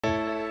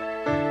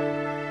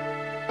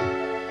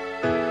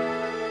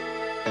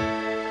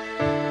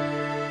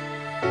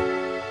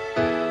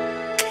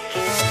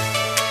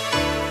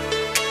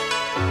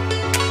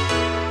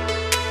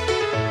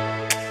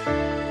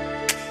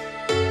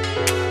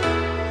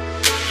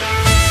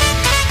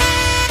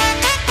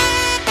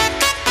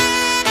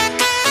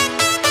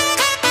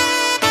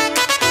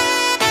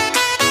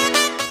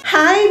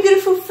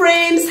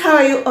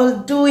all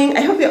doing.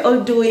 I hope you're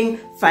all doing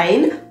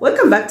fine.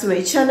 Welcome back to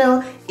my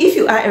channel. If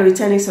you are a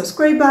returning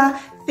subscriber,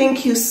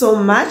 thank you so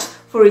much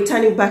for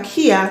returning back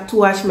here to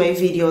watch my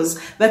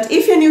videos. But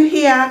if you're new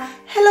here,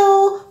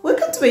 hello,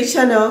 welcome to my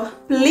channel.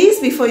 Please,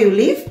 before you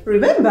leave,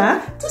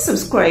 remember to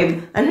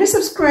subscribe, and to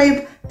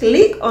subscribe,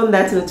 click on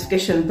that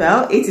notification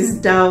bell. It is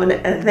down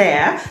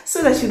there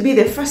so that you'll be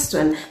the first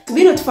one to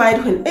be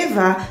notified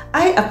whenever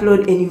I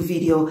upload a new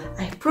video.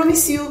 I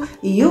promise you,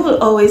 you will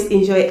always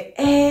enjoy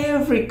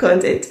every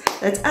content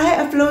that I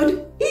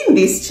upload in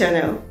this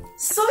channel.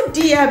 So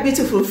dear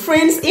beautiful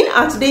friends, in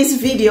our today's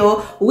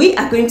video, we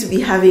are going to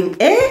be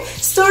having a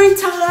story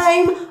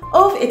time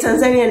of a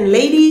Tanzanian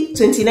lady,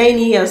 29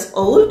 years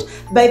old,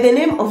 by the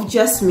name of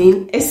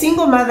Jasmine, a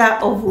single mother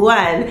of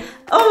one.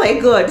 Oh my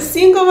God,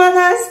 single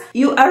mothers,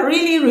 you are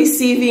really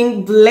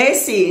receiving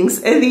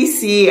blessings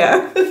this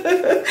year.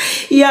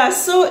 Yeah,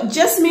 so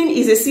Jasmine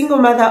is a single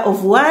mother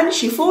of one.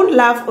 She found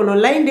love on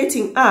online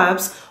dating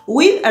apps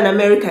with an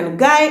American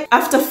guy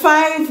after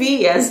 5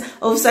 years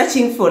of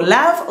searching for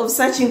love, of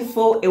searching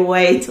for a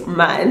white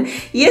man.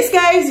 Yes,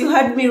 guys, you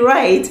heard me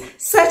right.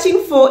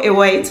 Searching for a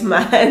white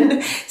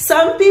man.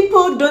 Some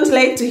people don't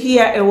like to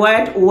hear a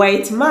word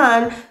white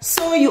man,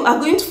 so you are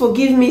going to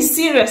forgive me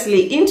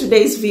seriously in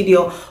today's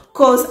video,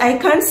 because I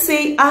can't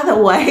say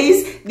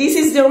otherwise. This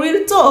is the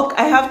real talk.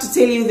 I have to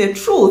tell you the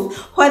truth,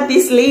 what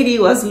this lady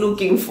was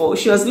looking for.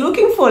 She was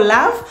looking for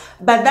love,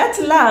 but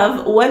that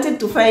love wanted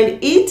to find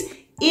it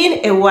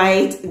in a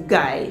white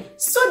guy.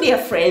 So dear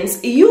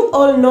friends, you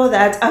all know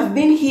that I've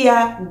been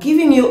here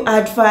giving you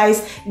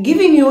advice,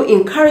 giving you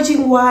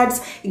encouraging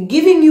words,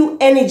 giving you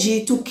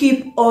energy to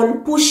keep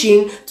on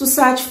pushing to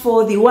search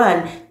for the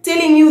one,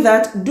 telling you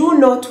that do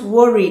not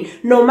worry,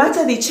 no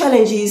matter the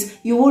challenges,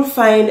 you will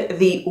find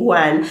the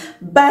one.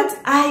 But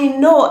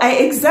I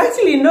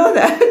exactly know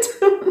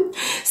that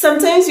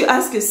sometimes you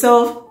ask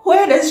yourself,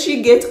 where does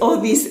she get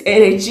all this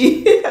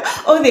energy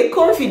or the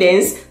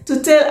confidence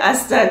to tell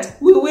us that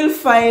we will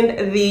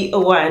find the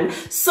one?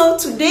 So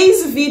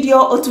today's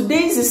video or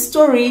today's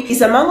story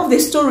is among of the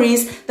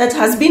stories that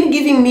has been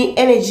giving me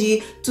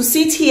energy to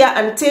sit here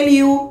and tell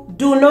you,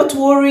 do not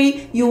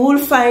worry, you will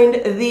find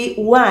the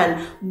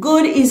one.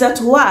 God is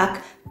at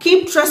work.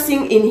 Keep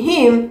trusting in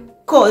him,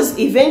 because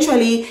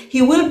eventually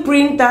he will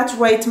bring that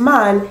right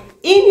man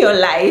in your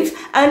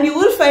life, and you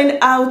will find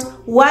out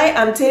why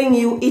I'm telling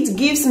you it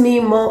gives me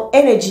more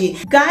energy.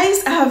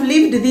 Guys, I have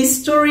lived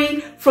this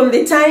story from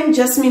the time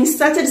Jasmine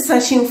started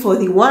searching for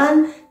the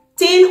one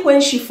till when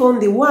she found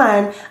the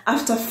one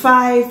after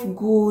 5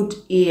 good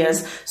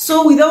years.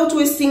 So without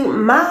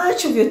wasting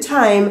much of your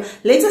time,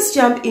 let us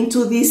jump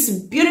into this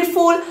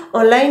beautiful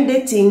online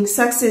dating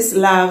success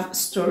love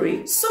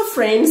story. So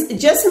friends,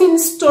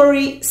 Jasmine's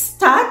story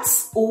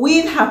starts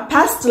with her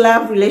past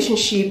love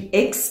relationship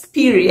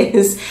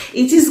experience.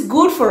 It is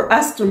good for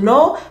us to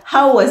know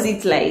how was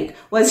it like.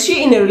 Was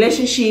she in a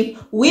relationship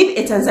with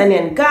a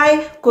Tanzanian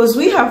guy? Because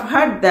we have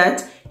heard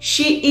that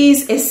she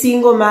is a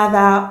single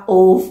mother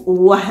of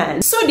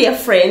one. So dear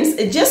friends,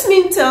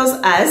 Jasmine tells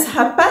us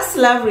her past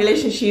love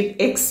relationship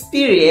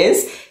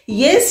experience.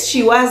 Yes,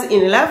 she was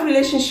in a love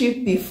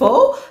relationship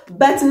before,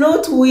 but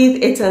not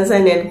with a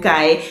Tanzanian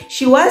guy.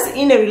 She was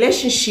in a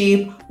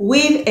relationship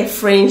with a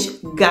French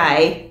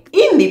guy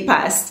in the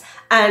past.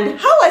 And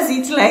how was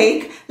it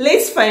like?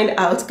 Let's find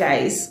out,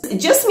 guys.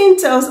 Jasmine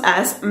tells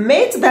us,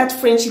 met that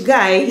French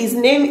guy, his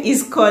name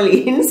is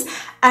Collins,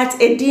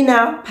 at a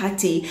dinner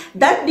party.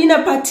 That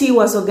dinner party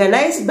was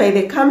organized by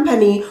the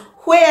company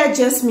where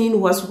Jasmine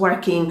was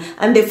working,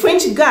 and the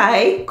French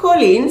guy,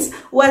 Collins,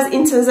 was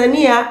in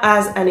Tanzania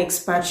as an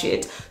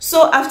expatriate.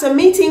 So after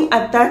meeting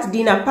at that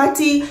dinner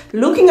party,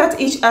 looking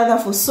at each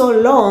other for so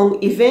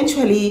long,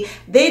 eventually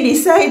they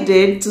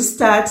decided to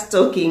start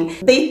talking.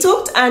 They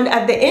talked, and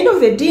at the end of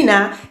the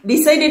dinner,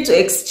 decided to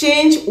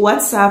exchange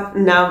WhatsApp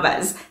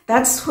numbers.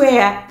 That's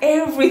where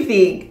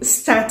everything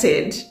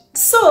started.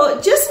 So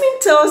Jasmine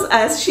tells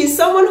us she's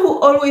someone who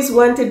always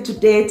wanted to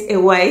date a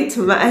white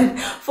man.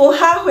 For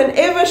her,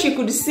 whenever she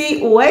could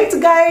see white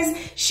guys,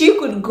 she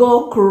could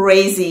go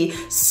crazy.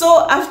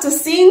 So after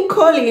seeing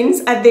Collins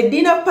at the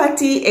dinner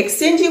party,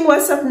 exchanging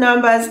WhatsApp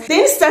numbers,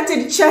 then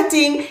started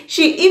chatting,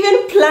 she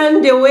even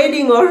planned a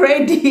wedding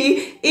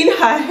already in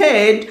her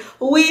head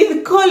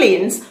with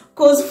Collins.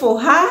 Because for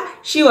her,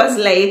 she was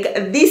like,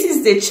 this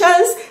is the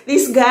chance,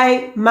 this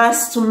guy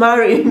must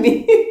marry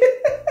me.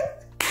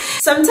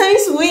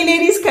 Sometimes we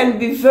ladies can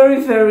be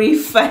very, very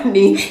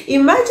funny.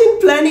 Imagine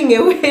planning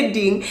a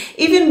wedding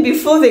even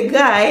before the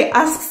guy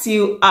asks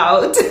you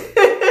out.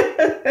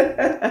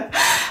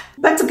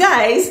 But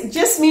guys,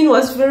 Jasmine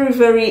was very,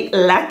 very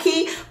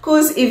lucky,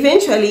 because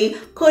eventually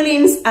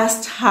Collins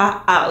asked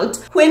her out.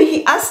 When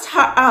he asked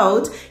her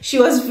out, she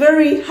was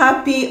very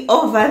happy,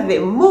 over the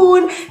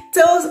moon,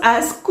 tells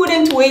us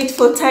couldn't wait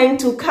for time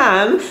to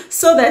come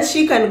so that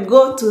she can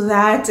go to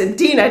that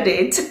dinner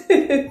date.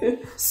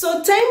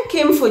 So time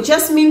came for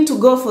Jasmine to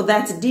go for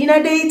that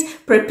dinner date,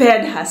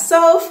 prepared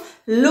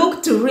herself,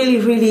 looked really,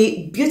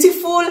 really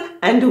beautiful,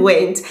 and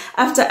went.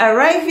 After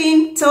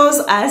arriving, tells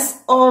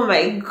us, oh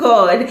my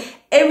God,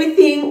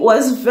 Everything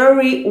was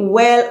very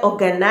well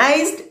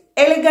organized,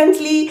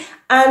 elegantly,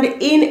 and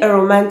in a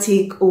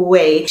romantic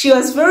way. She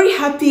was very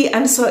happy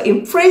and so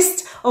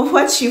impressed of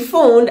what she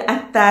found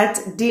at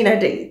that dinner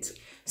date.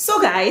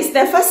 So guys,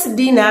 their first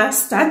dinner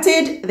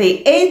started.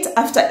 They ate.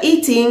 After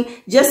eating,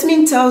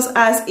 Jasmine tells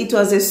us it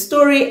was a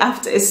story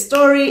after a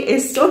story, a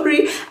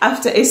story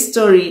after a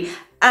story.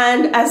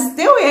 And as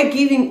they were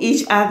giving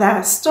each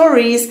other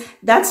stories,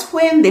 that's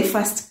when the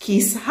first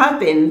kiss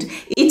happened.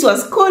 It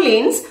was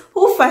Collins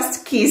who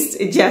first kissed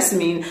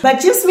Jasmine, but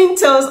Jasmine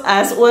tells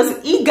us was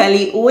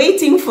eagerly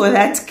waiting for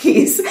that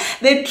kiss.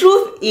 The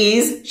truth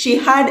is, she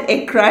had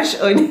a crush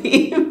on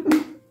him.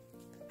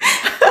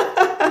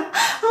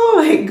 Oh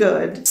my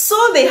God. So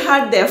they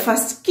had their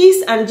first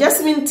kiss, and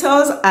Jasmine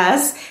tells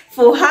us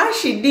for her,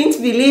 she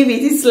didn't believe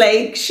it. It's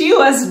like she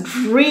was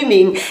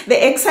dreaming.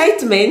 The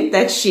excitement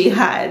that she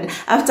had.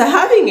 After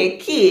having a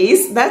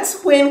kiss,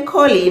 that's when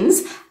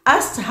Collins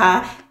asked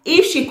her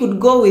if she could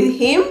go with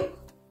him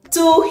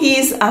to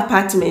his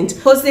apartment,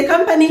 because the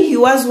company he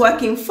was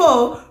working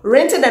for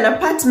rented an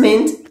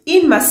apartment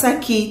in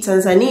Masaki,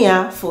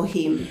 Tanzania for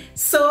him.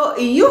 So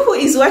you who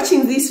is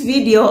watching this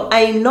video,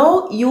 I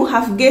know you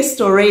have guessed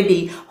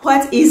already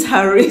what is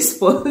her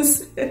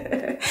response.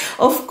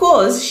 Of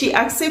course, she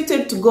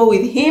accepted to go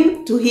with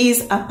him to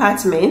his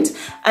apartment,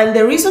 and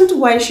the reason to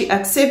why she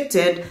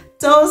accepted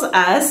tells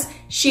us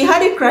she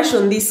had a crush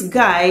on this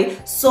guy,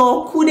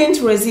 so couldn't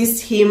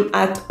resist him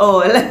at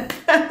all.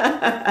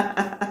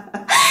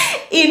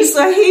 In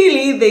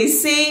Swahili they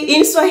say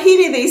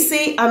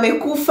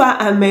amekufa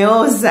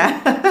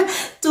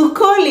ameoza to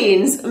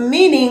Collins,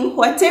 meaning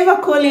whatever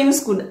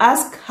Collins could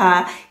ask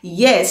her,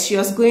 yes, she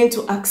was going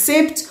to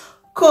accept,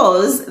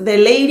 cause the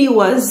lady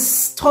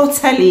was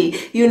totally,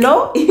 in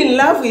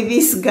love with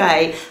this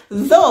guy,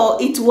 though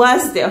it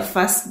was their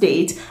first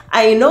date.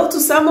 I know to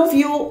some of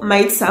you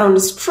might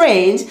sound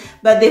strange,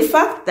 but the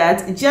fact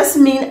that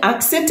Jasmine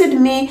accepted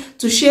me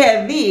to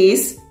share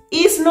this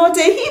is not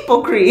a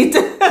hypocrite.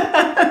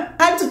 I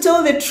had to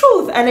tell the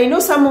truth, and I know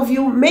some of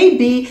you,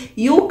 maybe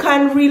you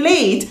can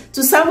relate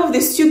to some of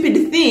the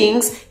stupid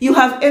things you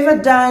have ever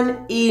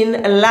done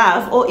in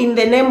love or in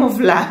the name of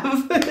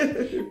love.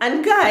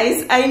 And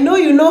guys, I know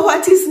you know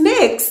what is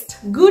next.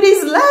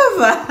 Goodies love.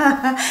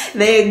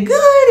 The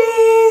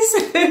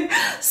goodies.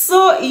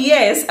 So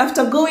yes,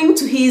 after going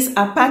to his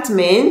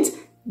apartment,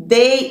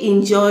 they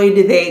enjoyed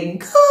the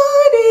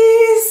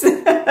goodies.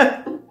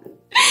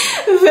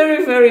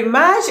 Very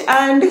much,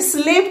 and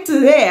slept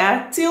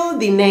there till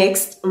the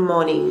next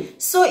morning.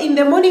 So in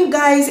the morning,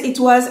 guys, it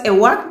was a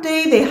work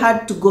day. They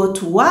had to go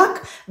to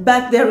work,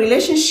 but their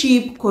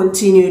relationship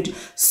continued.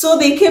 So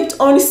they kept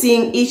on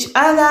seeing each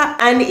other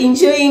and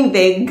enjoying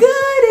the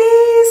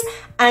goodies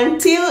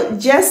until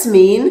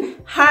Jasmine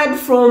heard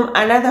from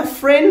another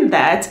friend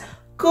that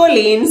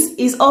Collins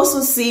is also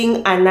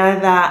seeing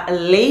another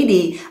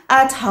lady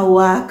at her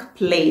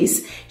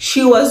workplace.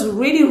 She was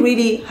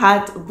really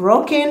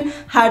heartbroken,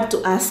 had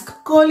to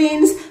ask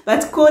Collins,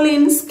 but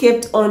Collins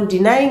kept on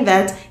denying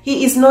that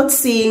he is not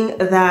seeing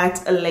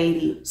that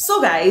lady.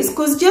 So guys,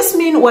 because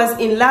Jasmine was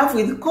in love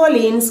with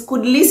Collins,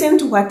 could listen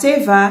to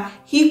whatever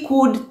he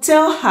could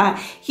tell her.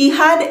 He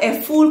had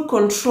a full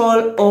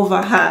control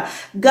over her.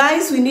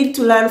 Guys, we need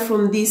to learn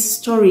from this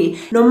story.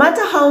 No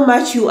matter how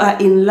much you are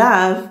in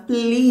love,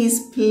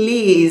 please,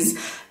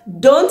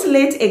 don't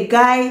let a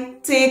guy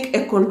take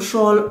a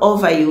control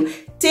over you.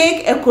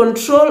 Take a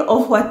control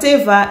of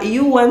whatever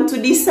you want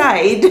to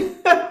decide.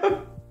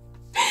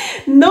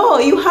 No,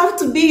 you have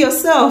to be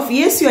yourself.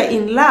 Yes, you are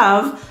in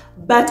love,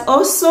 but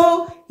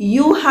also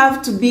you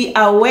have to be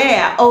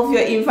aware of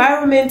your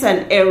environment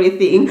and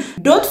everything.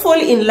 Don't fall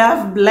in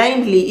love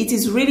blindly. It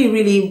is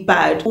really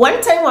bad.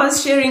 One time I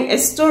was sharing a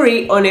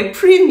story on a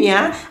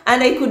premiere,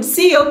 and I could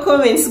see your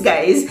comments,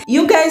 guys.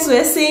 You guys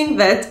were saying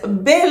that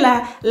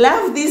Bella,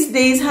 love these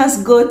days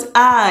has got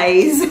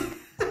eyes.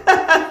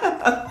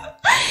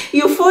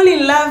 You fall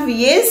in love,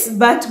 yes,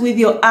 but with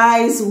your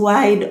eyes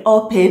wide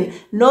open,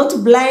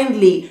 not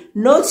blindly,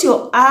 not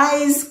your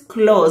eyes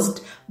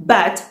closed.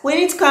 But when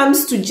it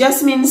comes to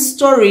Jasmine's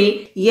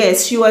story,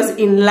 yes, she was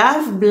in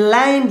love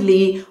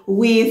blindly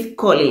with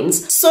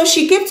Collins. So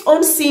she kept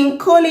on seeing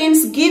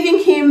Collins,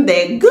 giving him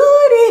the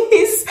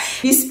goodies.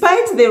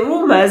 Despite the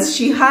rumors,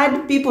 she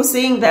had people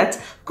saying that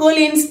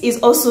Collins is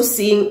also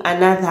seeing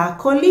another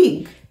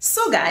colleague.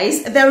 So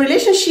guys, the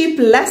relationship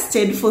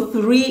lasted for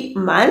 3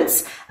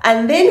 months,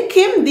 and then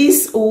came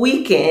this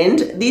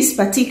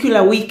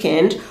particular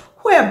weekend,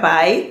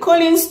 whereby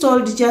Collins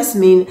told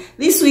Jasmine,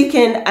 this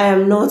weekend I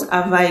am not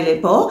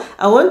available.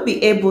 I won't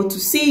be able to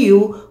see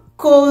you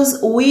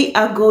because we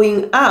are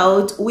going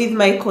out with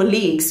my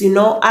colleagues,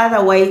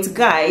 other white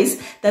guys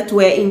that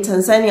were in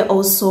Tanzania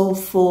also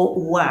for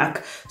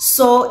work.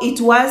 So it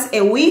was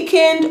a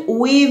weekend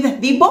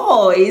with the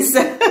boys.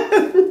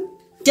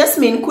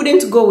 Jasmine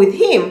couldn't go with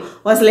him,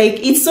 was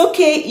like, it's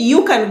okay,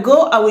 you can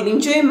go, I will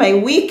enjoy my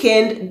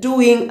weekend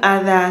doing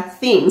other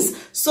things.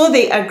 So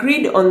they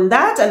agreed on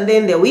that, and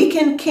then the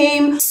weekend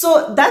came.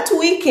 So that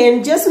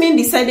weekend, Jasmine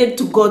decided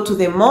to go to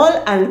the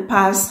mall and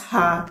pass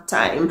her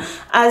time.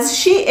 As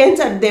she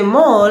entered the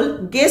mall,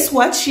 guess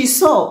what she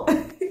saw?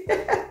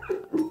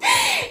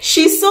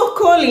 She saw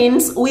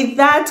Collins with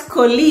that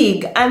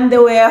colleague, and they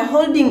were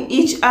holding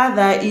each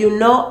other, you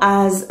know,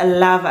 as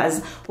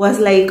lovers. Was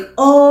like,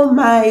 oh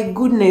my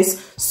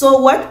goodness. So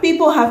what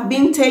people have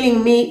been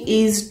telling me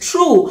is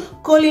true.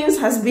 Collins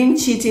has been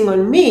cheating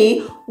on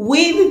me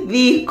with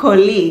the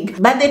colleague.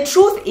 But the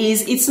truth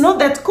is, it's not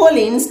that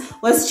Collins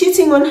was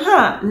cheating on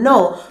her.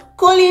 No.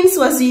 Collins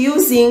was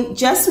using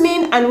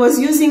Jasmine and was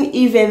using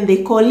even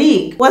the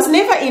colleague. Was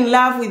never in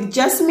love with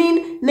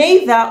Jasmine,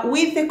 neither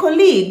with the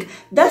colleague.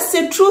 That's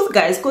the truth,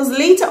 guys, because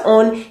later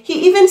on,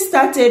 he even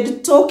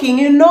started talking,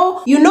 you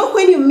know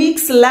when you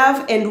mix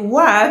love and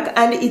work,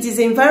 and it is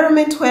an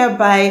environment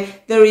whereby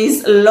there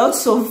is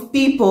lots of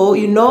people,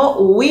 you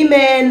know,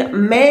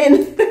 women,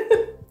 men,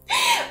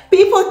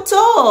 people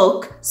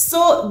talk.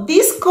 So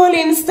this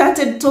Collins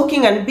started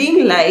talking and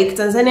being like,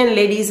 Tanzanian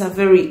ladies are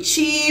very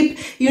cheap,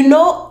 you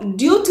know,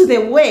 due to the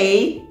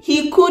way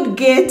he could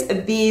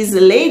get these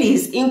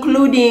ladies,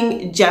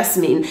 including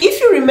Jasmine. If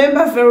you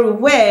remember very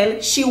well,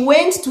 she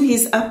went to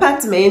his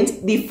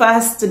apartment the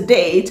first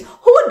date.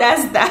 Who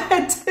does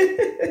that?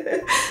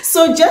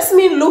 So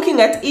Jasmine,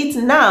 looking at it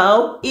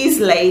now, is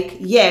like,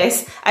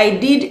 yes, I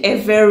did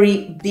a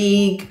very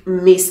big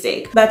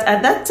mistake. But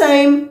at that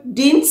time,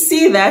 didn't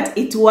see that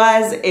it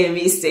was a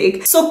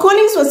mistake. So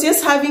Collins was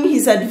just having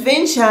his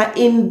adventure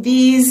in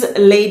these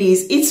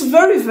ladies. It's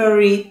very,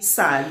 very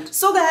sad.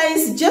 So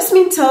guys,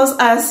 Jasmine tells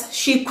us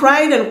she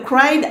cried and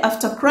cried.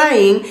 After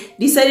crying,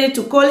 decided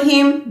to call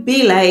him,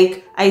 be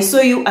like, I saw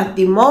you at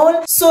the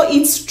mall. So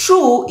it's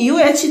true, you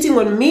were cheating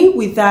on me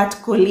with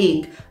that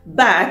colleague.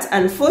 But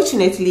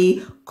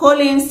unfortunately,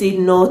 Collins did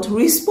not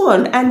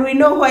respond, and we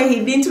know why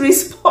he didn't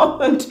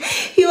respond.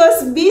 He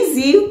was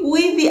busy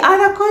with the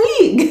other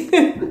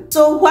colleague.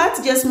 So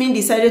what Jasmine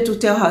decided to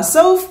tell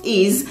herself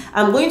is,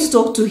 I'm going to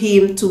talk to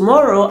him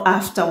tomorrow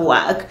after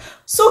work.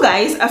 So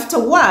guys, after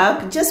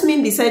work,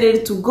 Jasmine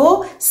decided to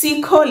go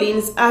see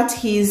Collins at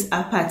his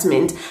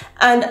apartment.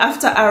 And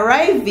after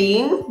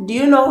arriving, do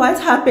you know what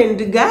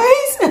happened,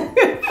 guys?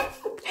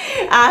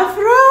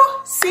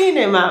 Afro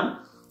cinema.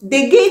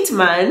 The gate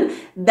man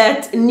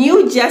that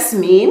knew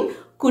Jasmine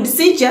could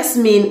see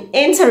Jasmine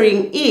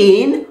entering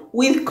in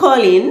with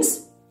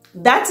Collins.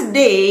 That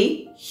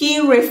day, he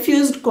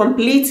refused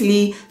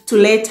completely to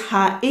let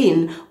her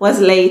in.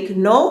 Was like,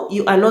 no,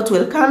 you are not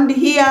welcomed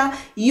here.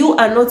 You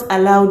are not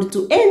allowed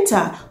to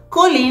enter.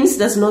 Collins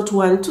does not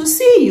want to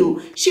see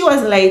you. She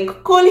was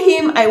like, call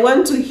him, I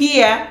want to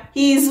hear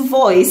his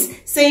voice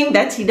saying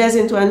that he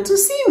doesn't want to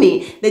see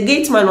me. The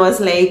gate man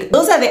was like,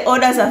 those are the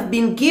orders I've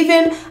been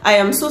given. I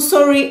am so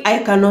sorry,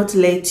 I cannot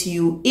let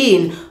you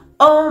in.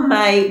 Oh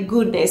my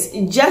goodness,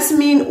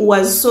 Jasmine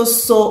was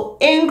so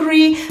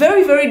angry,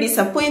 very, very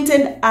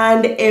disappointed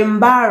and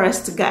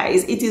embarrassed,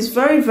 guys. It is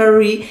very,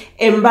 very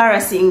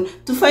embarrassing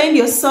to find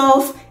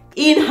yourself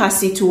in her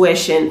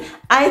situation.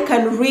 I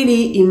can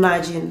really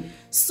imagine.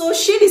 So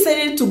she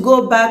decided to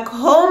go back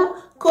home.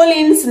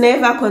 Collins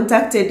never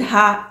contacted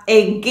her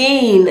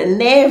again,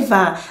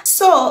 never.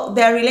 So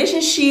their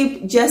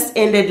relationship just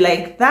ended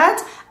like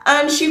that,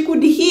 and she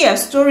could hear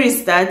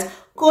stories that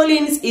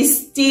Collins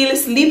is still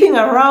sleeping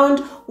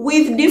around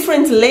with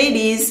different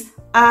ladies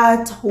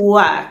at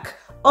work.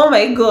 Oh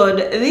my God,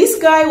 this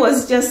guy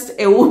was just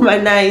a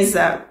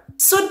womanizer.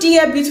 So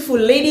dear beautiful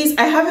ladies,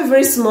 I have a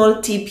very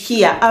small tip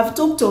here. I've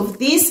talked of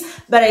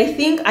this, but I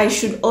think I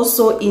should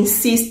also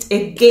insist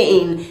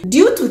again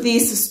due to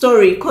this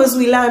story, because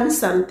we learned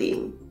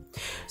something.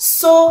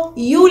 So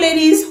you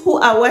ladies who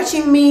are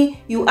watching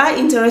me, you are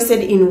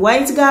interested in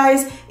white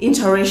guys,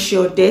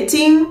 interracial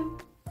dating.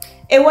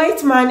 A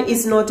white man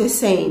is not a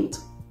saint.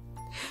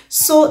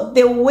 So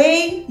the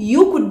way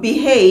you could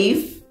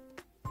behave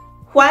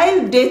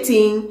while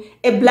dating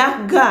a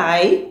black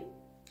guy,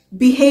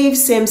 behave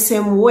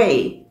same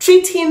way,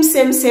 treat him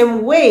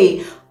same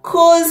way,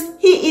 cause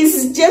he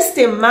is just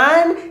a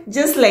man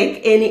just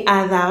like any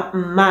other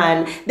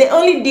man. The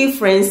only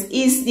difference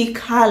is the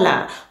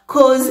color,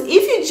 cause if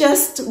you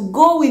just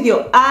go with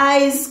your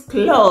eyes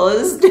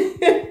closed,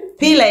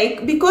 be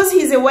like, because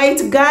he's a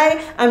white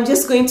guy, I'm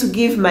just going to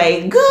give my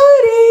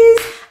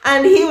goodies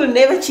and he will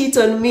never cheat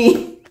on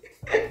me.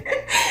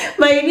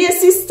 My dear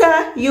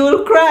sister, you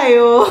will cry,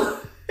 oh.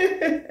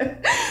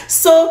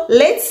 So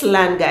let's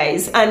learn,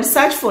 guys, and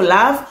search for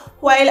love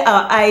while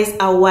our eyes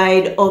are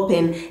wide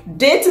open.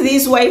 Date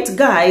these white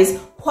guys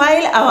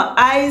while our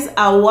eyes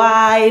are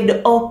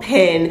wide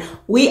open.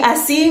 We are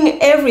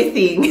seeing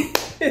everything.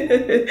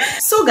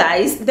 So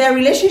guys, their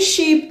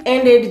relationship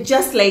ended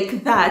just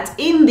like that,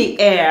 in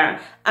the air.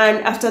 And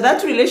after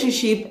that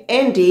relationship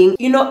ending,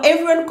 you know,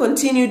 everyone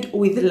continued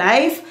with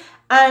life.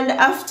 And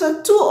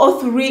after 2 or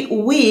 3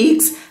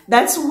 weeks,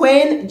 that's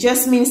when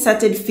Jasmine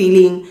started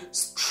feeling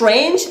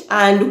strange.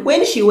 And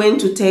when she went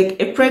to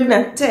take a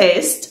pregnant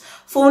test,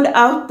 found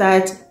out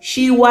that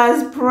she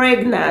was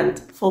pregnant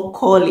for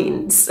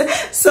Collins.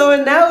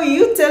 So now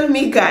you tell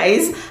me,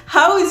 guys,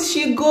 how is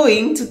she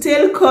going to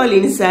tell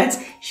Collins that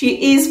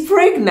she is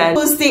pregnant?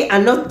 Because they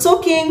are not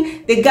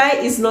talking, the guy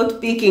is not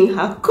picking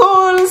her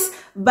calls,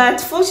 but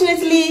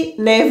fortunately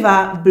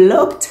never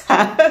blocked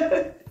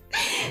her.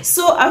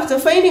 So after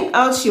finding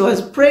out she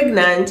was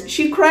pregnant,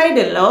 she cried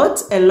a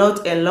lot,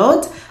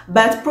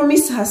 but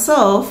promised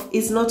herself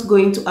is not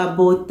going to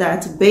abort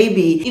that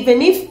baby,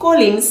 even if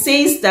Collins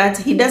says that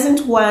he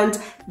doesn't want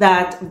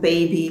that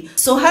baby.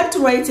 So had to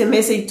write a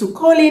message to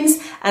Collins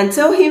and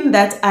tell him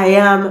that I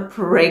am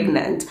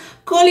pregnant.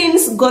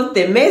 Collins got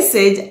the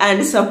message,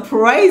 and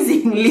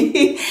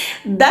surprisingly,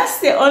 that's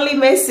the only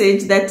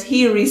message that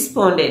he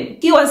responded.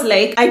 He was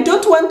like, I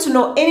don't want to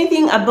know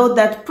anything about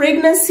that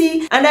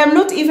pregnancy, and I'm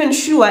not even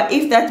sure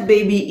if that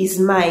baby is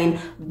mine,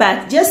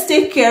 but just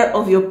take care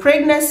of your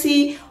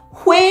pregnancy.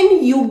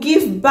 When you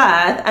give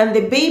birth and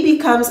the baby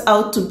comes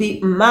out to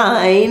be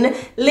mine,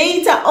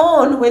 later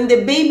on when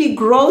the baby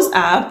grows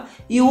up,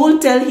 you will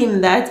tell him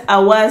that I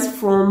was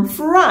from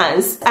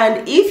France,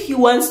 and if he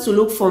wants to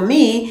look for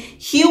me,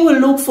 he will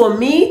look for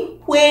me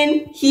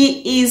when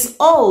he is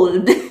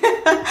old.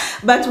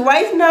 But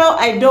right now,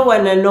 I don't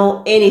want to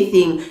know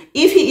anything.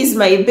 If he is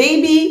my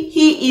baby,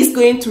 he is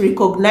going to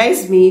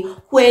recognize me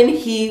when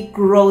he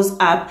grows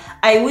up.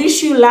 I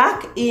wish you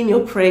luck in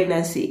your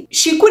pregnancy.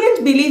 She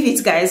couldn't believe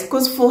it, guys,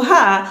 because for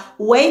her,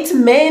 white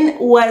man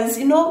was,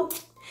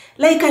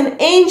 like an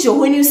angel.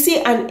 When you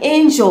see an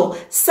angel,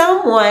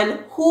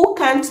 someone who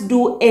can't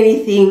do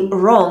anything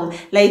wrong,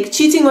 like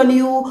cheating on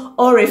you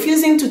or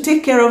refusing to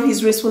take care of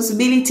his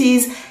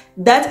responsibilities,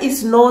 that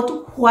is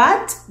not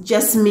what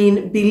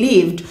Jasmine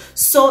believed.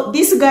 So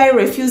this guy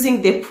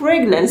refusing the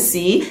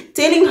pregnancy,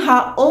 telling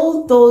her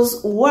all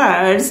those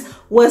words,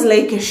 was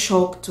like a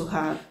shock to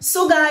her.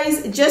 So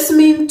guys,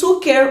 Jasmine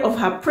took care of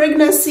her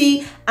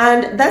pregnancy,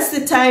 and that's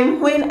the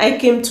time when I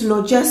came to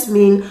know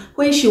Jasmine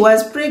when she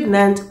was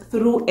pregnant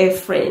through a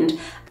friend.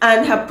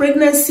 And her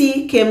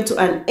pregnancy came to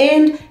an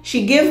end.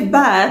 She gave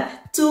birth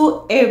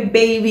to a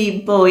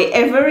baby boy,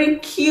 a very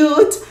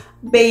cute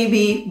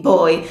baby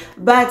boy.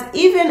 But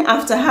even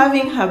after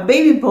having her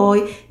baby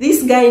boy,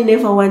 this guy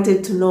never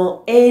wanted to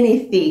know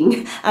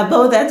anything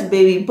about that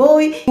baby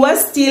boy. He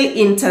was still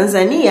in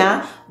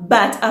Tanzania,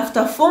 but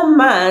after 4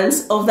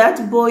 months of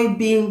that boy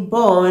being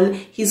born,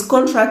 his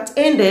contract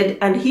ended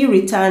and he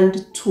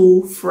returned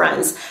to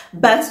France.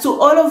 But to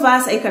all of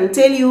us, I can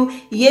tell you,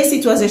 yes,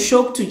 it was a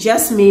shock to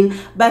Jasmine,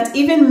 but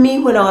even me,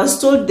 when I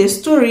was told the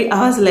story,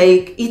 I was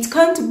like, it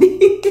can't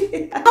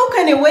be. How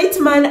can a white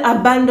man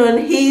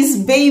abandon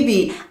his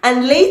baby?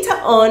 And later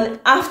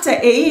on, after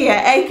a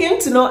year, I came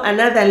to know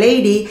another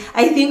lady,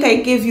 I think I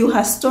gave you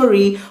her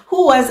story,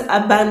 who was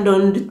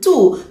abandoned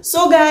too.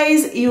 So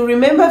guys, you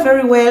remember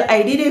very well,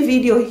 I did a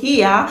video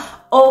here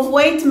of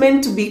white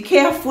men to be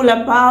careful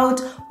about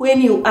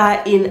when you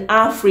are in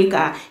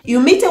Africa.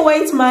 You meet a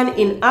white man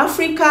in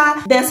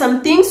Africa, there are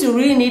some things you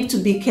really need to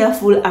be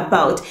careful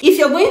about. If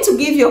you're going to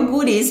give your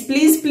goodies,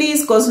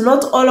 please, because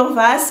not all of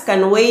us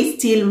can wait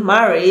till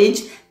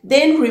marriage,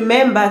 then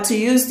remember to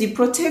use the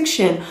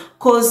protection,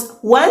 because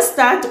once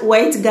that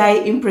white guy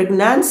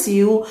impregnates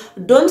you,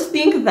 don't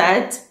think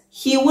that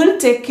he will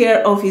take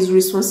care of his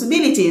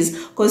responsibilities,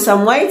 because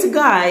some white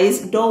guys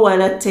don't want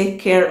to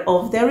take care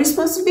of their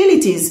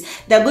responsibilities.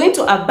 They're going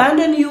to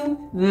abandon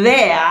you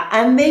there,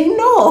 and they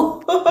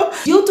know.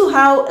 Due to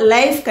how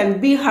life can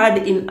be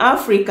hard in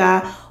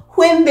Africa,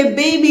 when the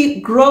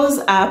baby grows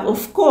up,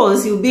 of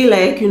course, you'll be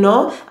like,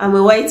 I'm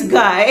a white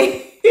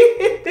guy.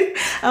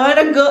 I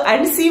want to go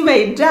and see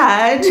my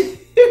dad.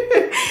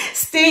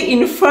 Stay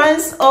in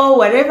France or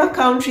whatever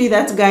country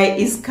that guy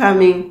is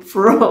coming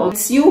from.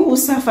 It's you who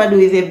suffered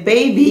with a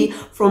baby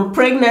from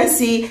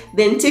pregnancy,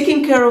 then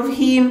taking care of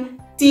him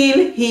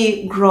till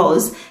he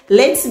grows.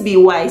 Let's be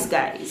wise,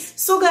 guys.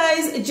 So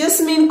guys,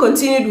 Jasmine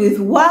continued with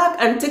work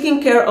and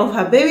taking care of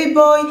her baby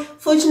boy.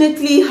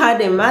 Fortunately,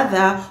 had a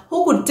mother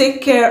who could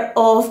take care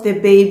of the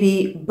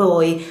baby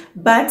boy.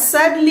 But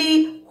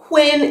sadly,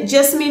 when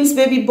Jasmine's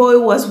baby boy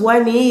was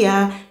 1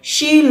 year,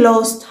 she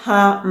lost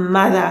her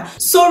mother,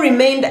 so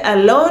remained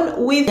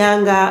alone with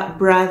younger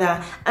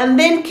brother. And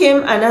then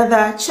came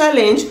another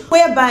challenge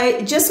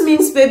whereby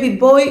Jasmine's baby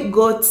boy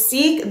got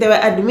sick. They were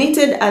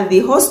admitted at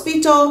the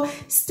hospital,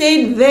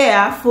 stayed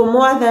there for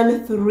more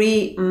than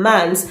 3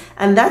 months,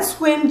 and that's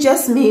when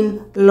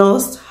Jasmine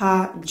lost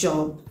her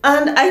job.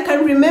 And I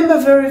can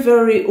remember very,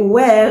 very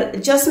well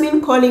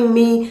Jasmine calling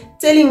me,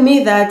 telling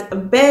me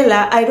that,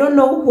 Bella, I don't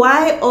know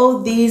why all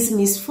these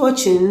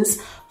misfortunes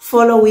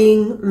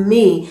following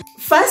me.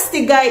 First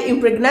the guy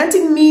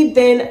impregnating me,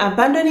 then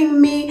abandoning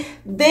me,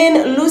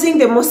 then losing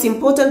the most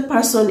important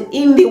person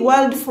in the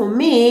world for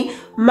me,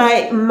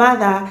 my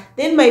mother.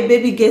 Then my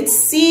baby gets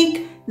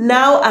sick.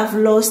 Now I've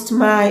lost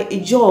my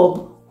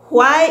job.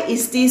 Why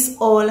is this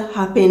all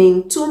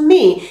happening to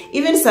me?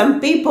 Even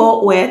some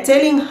people were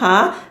telling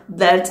her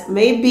that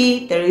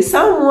maybe there is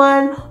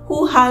someone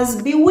who has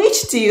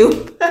bewitched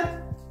you.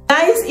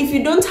 Guys, if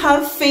you don't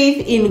have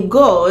faith in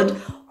God,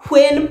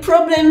 when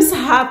problems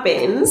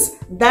happens,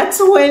 that's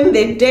when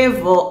the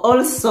devil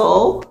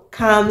also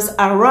comes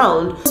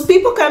around.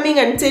 People coming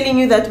and telling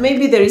you that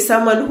maybe there is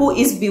someone who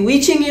is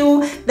bewitching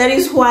you, that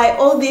is why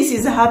all this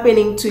is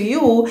happening to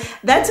you.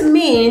 That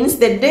means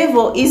the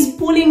devil is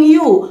pulling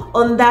you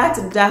on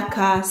that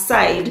darker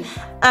side.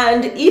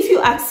 And if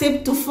you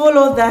accept to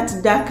follow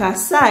that darker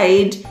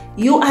side,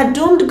 you are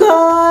doomed,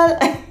 girl.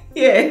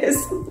 Yes.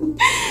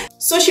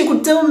 So she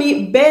could tell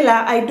me,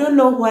 Bella, I don't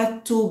know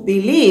what to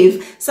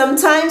believe.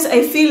 Sometimes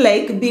I feel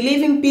like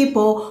believing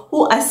people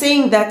who are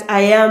saying that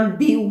I am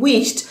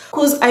bewitched,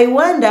 because I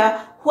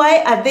wonder,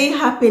 why are they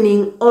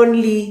happening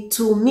only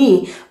to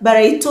me? But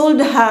I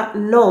told her,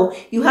 no,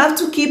 you have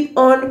to keep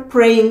on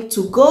praying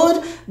to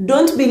God.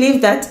 Don't believe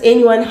that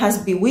anyone has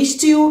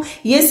bewitched you.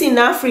 Yes, in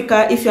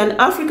Africa, if you're an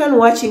African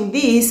watching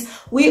this,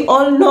 we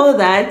all know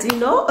that, you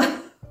know,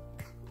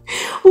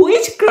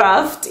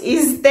 witchcraft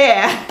is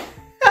there.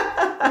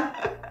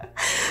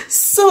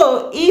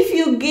 So if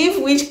you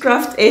give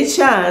witchcraft a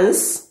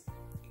chance,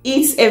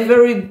 it's a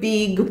very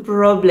big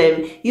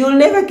problem. You'll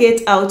never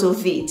get out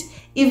of it.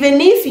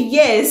 Even if,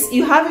 yes,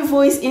 you have a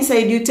voice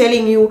inside you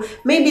telling you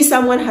maybe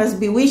someone has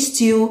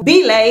bewitched you,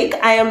 be like,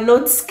 I am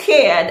not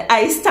scared.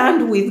 I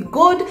stand with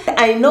God.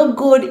 I know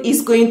God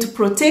is going to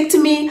protect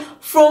me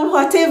from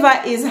whatever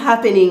is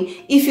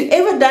happening. If you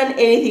ever done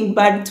anything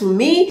bad to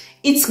me,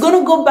 it's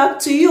gonna go back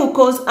to you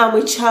because I'm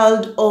a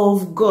child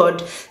of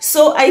God.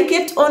 So I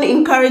kept on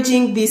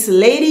encouraging this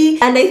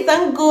lady, and I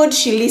thank God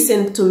she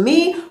listened to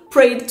me,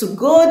 prayed to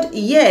God.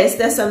 Yes,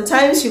 there's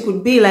sometimes you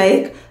could be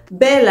like,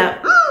 Bella,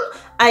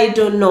 I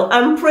don't know,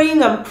 I'm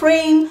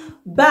praying,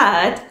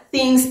 but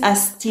things are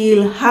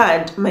still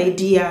hard, my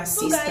dear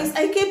sister. So guys,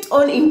 I kept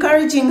on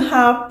encouraging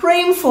her,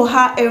 praying for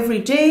her every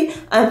day,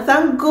 and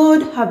thank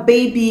God her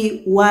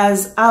baby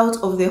was out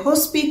of the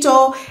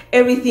hospital.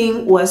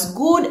 Everything was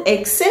good,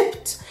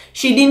 except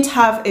she didn't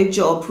have a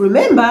job.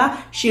 Remember,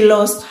 she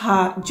lost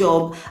her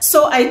job.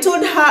 So I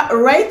told her,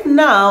 right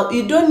now,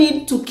 you don't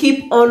need to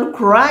keep on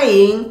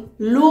crying.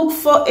 Look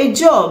for a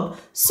job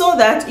so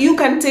that you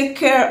can take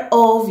care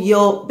of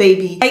your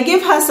baby. I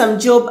gave her some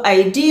job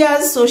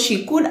ideas so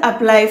she could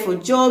apply for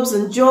jobs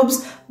and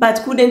jobs,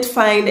 but couldn't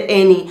find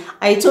any.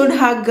 I told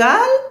her,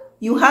 girl,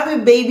 you have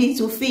a baby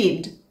to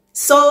feed.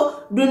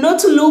 So do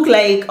not look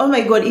like, oh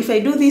my God, if I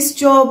do this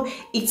job,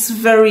 it's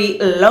very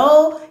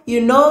low,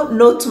 you know,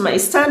 not to my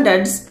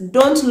standards.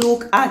 Don't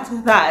look at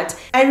that.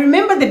 I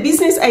remember the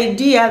business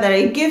idea that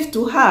I gave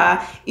to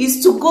her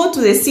is to go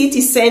to the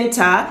city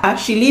center.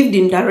 She lived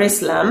in Dar es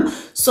Salaam.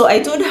 So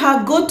I told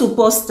her, go to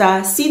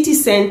Posta City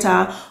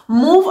Center,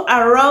 move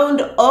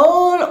around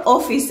all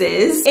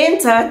offices,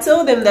 enter,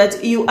 tell them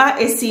that you are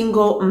a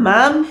single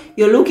mom,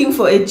 you're looking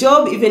for a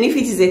job, even if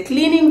it is a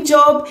cleaning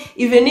job,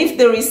 even if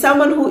there is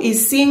someone who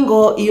is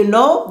single, you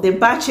know, the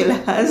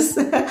bachelors,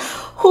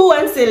 who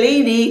wants a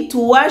lady to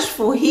wash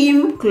for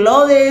him,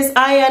 clothes,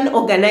 iron,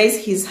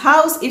 organize his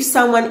house. If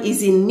someone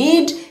is in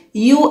need,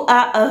 you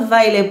are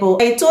available.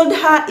 I told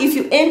her, if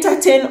you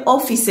enter 10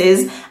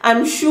 offices,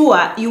 I'm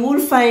sure you will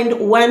find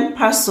one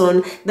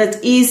person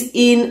that is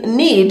in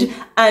need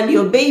and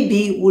your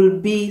baby will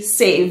be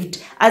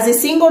saved. As a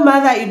single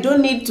mother, you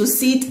don't need to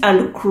sit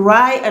and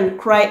cry and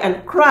cry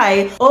and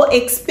cry or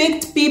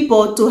expect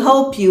people to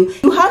help you.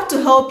 You have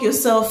to help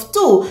yourself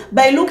too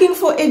by looking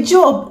for a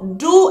job.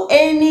 Do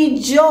any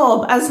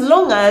job as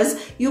long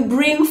as you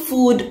bring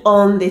food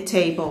on the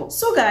table.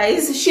 So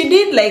guys, she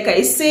did like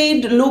I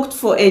said, looked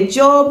for a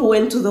job,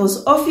 went to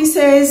those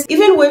offices,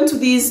 even went to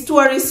these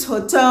tourist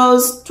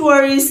hotels,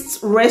 tourist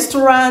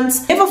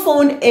restaurants, never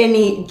found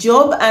any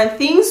job, and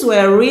things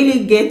were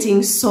really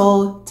getting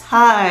so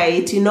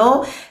tight, you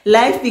know,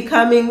 life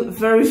becoming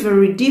very,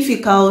 very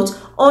difficult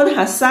on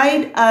her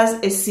side as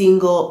a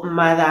single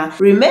mother.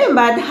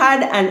 Remembered,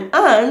 had an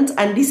aunt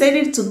and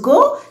decided to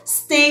go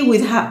stay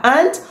with her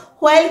aunt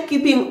while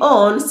keeping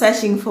on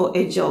searching for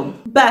a job.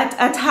 But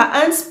at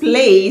her aunt's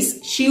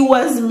place, she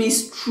was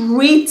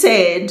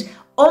mistreated.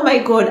 Oh my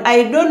God,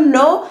 I don't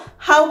know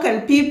how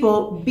can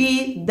people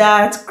be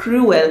that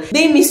cruel.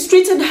 They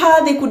mistreated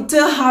her. They could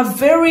tell her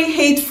very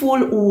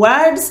hateful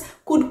words,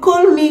 could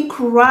call me,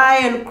 cry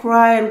and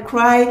cry and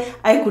cry.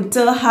 I could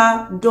tell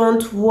her,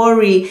 don't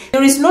worry.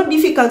 There is no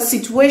difficult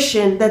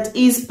situation that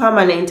is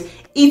permanent.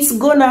 It's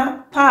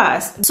gonna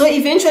pass. So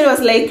eventually I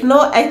was like, no,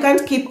 I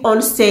can't keep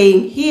on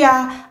staying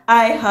here.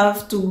 I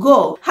have to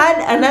go. Had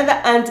another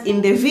aunt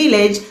in the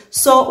village,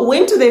 so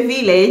went to the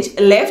village,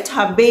 left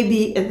her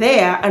baby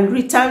there and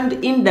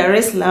returned in Dar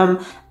es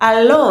Salaam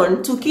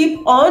alone to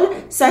keep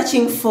on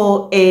searching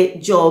for a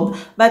job.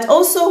 But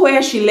also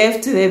where she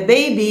left the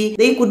baby,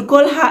 they could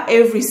call her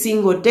every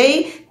single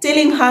day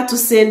telling her to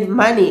send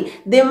money,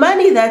 the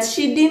money that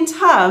she didn't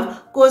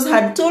have, because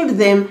had told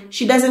them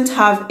she doesn't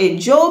have a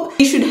job.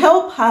 They should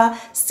help her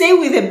stay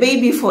with the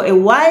baby for a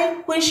while.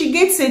 When she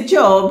gets a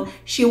job,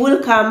 she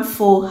will come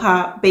for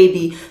her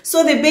baby.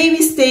 So the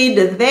baby stayed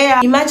there.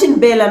 Imagine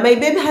Bella, my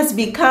baby has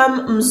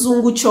become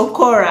mzungu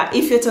chokora.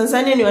 If you're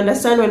Tanzanian, you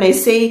understand when I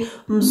say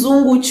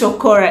mzungu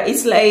chokora.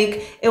 It's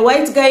like a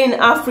white guy in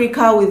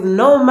Africa with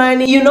no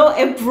money, you know,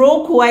 a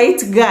broke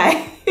white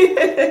guy.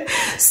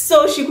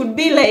 So she could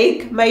be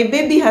like, my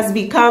baby has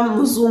become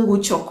mzungu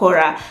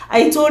chokora.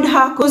 I told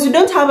her, because you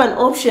don't have an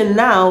option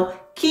now,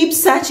 keep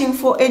searching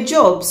for a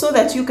job so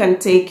that you can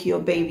take your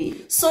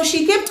baby. So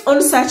she kept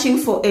on searching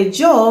for a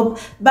job,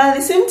 but at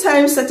the same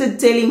time started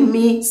telling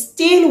me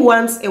still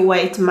wants a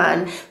white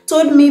man.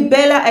 Told me,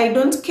 Bella, I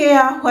don't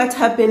care what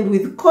happened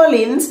with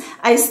Collins,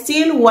 I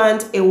still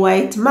want a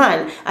white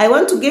man. I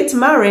want to get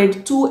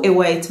married to a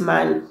white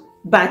man.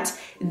 But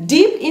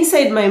deep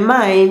inside my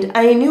mind,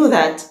 I knew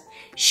that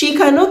she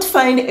cannot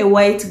find a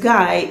white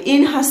guy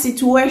in her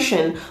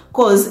situation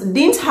because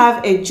didn't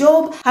have a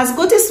job, has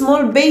got a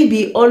small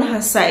baby on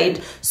her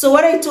side. So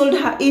what I told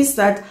her is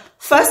that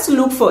first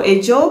look for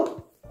a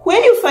job.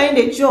 When you find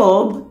a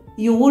job,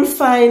 you will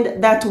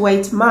find that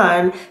white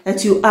man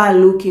that you are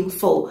looking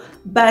for.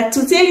 But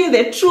to tell you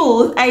the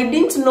truth, I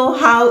didn't know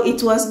how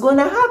it was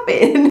gonna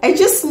happen. I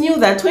just knew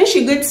that when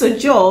she gets a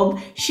job,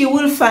 she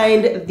will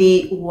find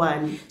the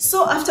one.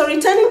 So after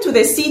returning to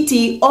the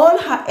city, all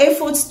her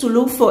efforts to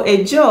look for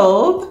a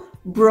job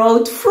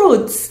brought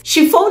fruits.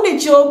 She found a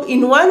job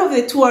in one of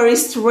the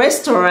tourist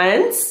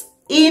restaurants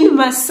in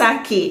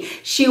Masaki.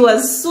 She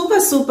was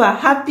super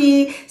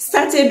happy,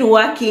 started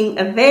working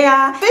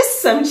there,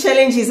 faced some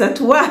challenges at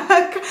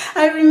work.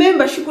 I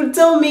remember she could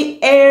tell me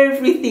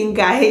everything,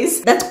 guys,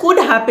 that could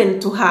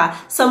happen to her.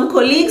 Some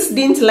colleagues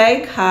didn't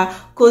like her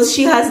because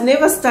she has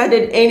never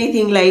studied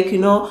anything like, you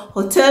know,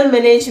 hotel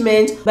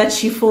management, but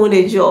she found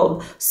a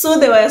job. So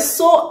they were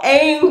so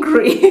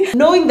angry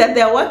knowing that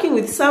they are working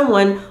with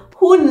someone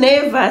who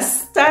never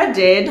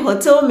studied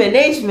hotel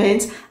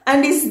management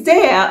and is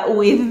there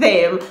with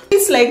them.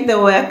 It's like they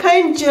were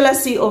kind of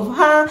jealousy of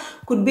her,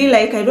 could be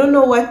like, I don't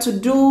know what to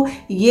do.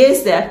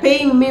 Yes, they are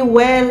paying me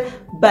well,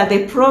 but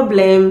the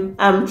problem,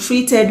 I'm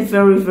treated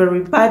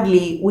very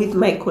badly with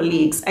my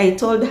colleagues. I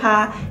told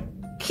her,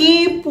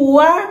 keep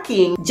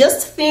working,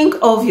 just think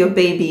of your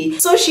baby.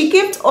 So she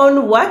kept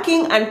on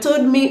working and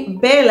told me,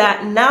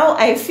 Bella, now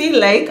I feel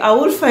like I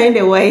will find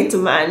a white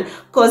man,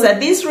 because at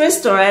this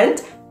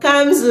restaurant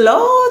comes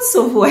lots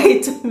of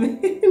white men.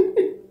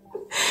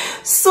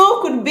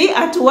 So could be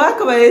at work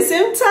but at the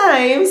same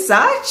time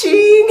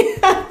searching.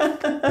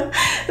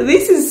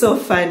 This is so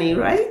funny,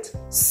 right?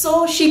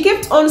 So she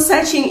kept on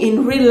searching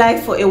in real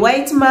life for a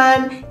white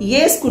man.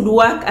 Yes, could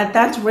work at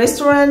that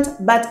restaurant,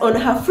 but on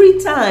her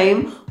free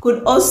time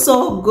could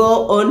also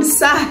go on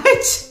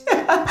search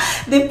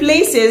the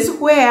places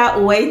where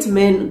white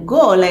men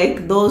go,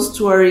 like those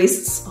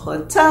tourists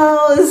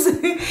hotels,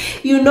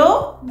 you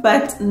know,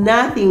 but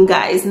nothing,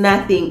 guys,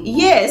 nothing.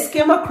 Yes,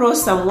 came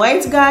across some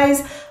white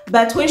guys,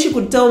 but when she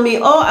could tell me,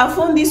 oh, I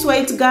found this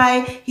white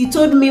guy, he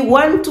told me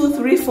 1, 2,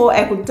 3, 4,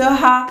 I could tell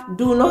her,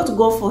 do not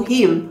go for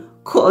him.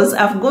 Because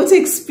I've got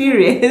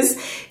experience,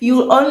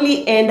 you'll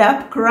only end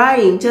up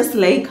crying, just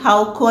like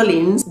how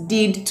Collins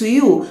did to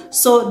you.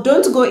 So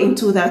don't go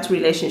into that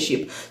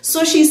relationship.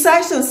 So she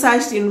searched and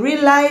searched in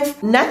real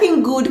life,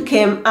 nothing good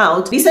came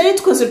out. Decided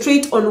to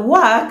concentrate on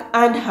work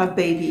and her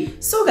baby.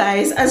 So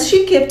guys, as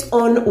she kept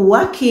on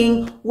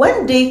working,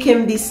 one day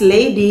came this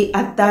lady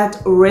at that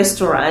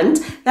restaurant.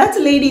 That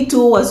lady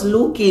too was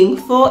looking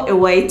for a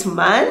white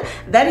man.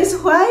 That is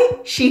why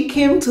she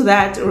came to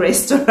that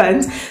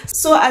restaurant.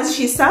 So as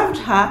she served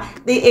her,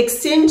 they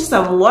exchanged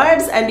some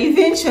words and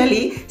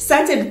eventually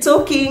started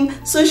talking.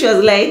 So she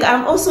was like,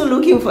 I'm also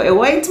looking for a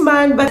white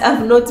man, but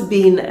I've not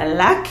been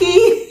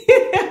lucky.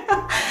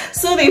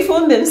 So they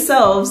found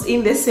themselves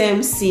in the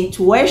same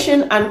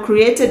situation and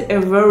created a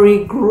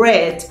very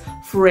great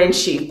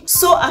friendship.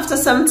 So after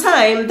some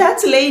time,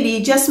 that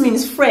lady,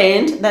 Jasmine's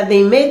friend that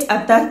they met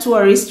at that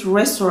tourist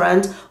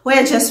restaurant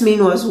where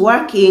Jasmine was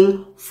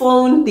working,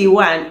 found the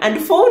one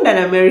and found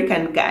an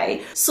American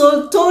guy.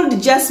 So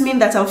told Jasmine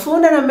that I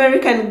found an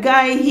American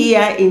guy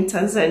here in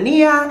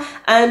Tanzania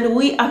and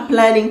we are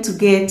planning to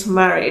get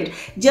married.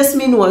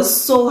 Jasmine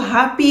was so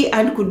happy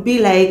and could be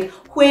like,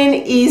 when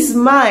is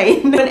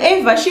mine?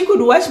 Whenever she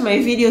could watch my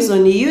videos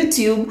on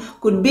YouTube,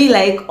 could be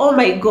like, oh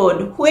my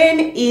god, when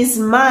is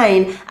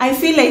mine? I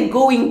feel like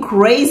going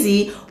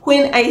crazy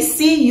when I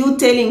see you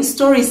telling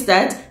stories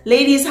that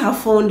ladies have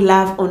found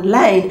love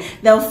online,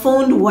 they've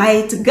found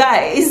white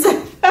guys.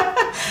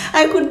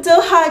 I could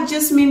tell her,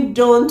 Jasmine,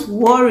 don't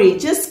worry,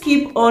 just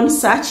keep on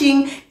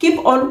searching,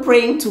 keep on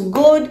praying to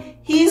God.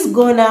 He's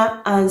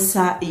gonna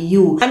answer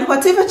you. And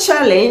whatever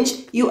challenge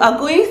you are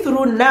going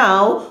through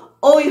now,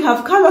 or you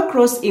have come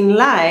across in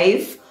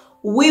life,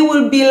 we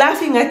will be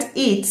laughing at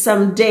it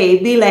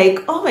someday, be like,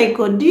 oh my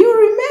God, do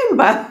you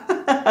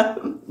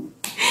remember?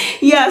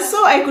 Yeah,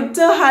 so I could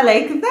tell her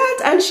like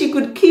that and she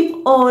could keep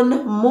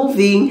on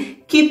moving,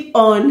 keep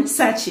on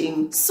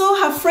searching.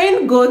 So her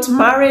friend got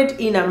married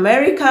in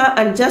America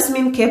and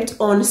Jasmine kept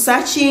on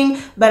searching,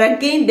 but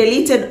again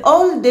deleted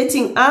all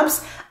dating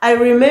apps. I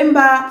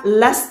remember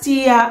last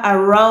year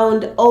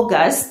around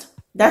August,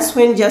 that's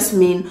when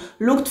Jasmine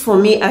looked for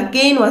me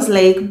again, was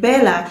like,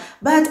 Bella,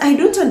 but I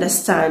don't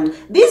understand.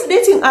 These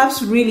dating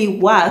apps really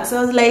work. So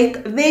I was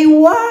like, they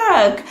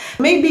work.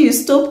 Maybe you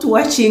stopped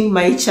watching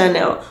my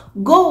channel.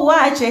 Go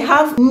watch. I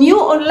have new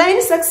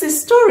online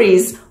success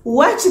stories.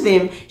 Watch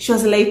them. She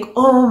was like,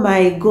 oh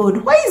my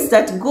God, why is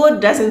that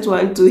God doesn't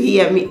want to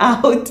hear me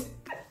out?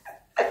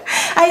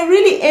 I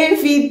really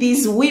envy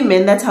these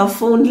women that have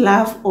found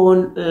love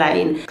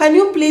online. Can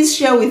you please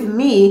share with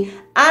me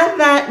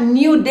other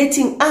new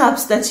dating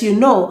apps that you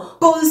know?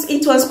 Because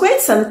it was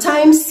quite some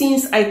time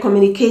since I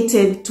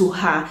communicated to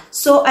her,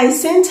 so I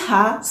sent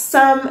her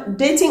some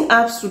dating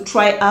apps to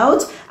try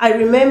out. I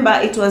remember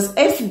it was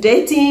F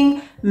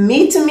Dating,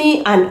 Meet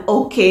Me, and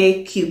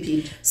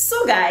OkCupid.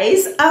 So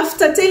guys,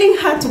 after telling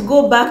her to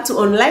go back to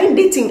online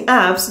dating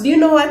apps, do you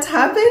know what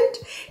happened?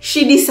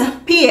 She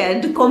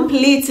disappeared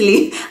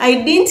completely.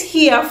 I didn't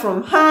hear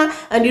from her,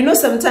 and you know,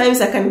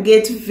 sometimes I can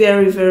get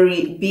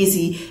very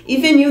busy.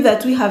 Even you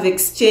that we have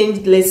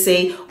exchanged, let's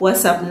say,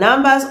 WhatsApp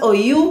numbers, or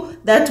you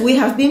that we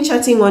have been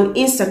chatting on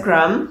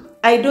Instagram,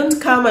 I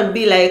don't come and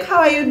be like, how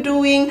are you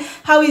doing?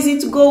 How is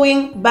it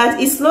going? But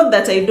it's not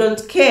that I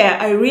don't care.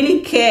 I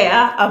really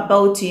care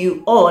about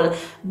you all.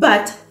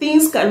 But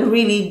things can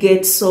really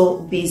get so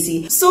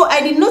busy. So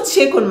I did not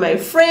check on my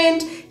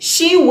friend.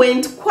 She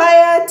went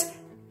quiet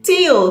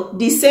till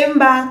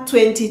December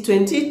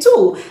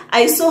 2022.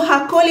 I saw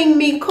her calling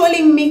me.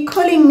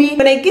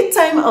 When I get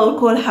time, I'll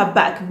call her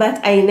back, but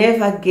I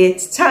never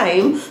get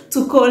time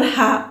to call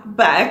her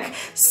back.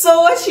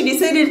 So what she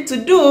decided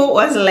to do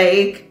was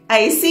like,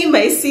 I see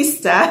my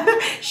sister.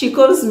 She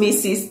calls me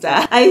sister.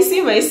 I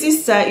see my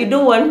sister. You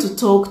don't want to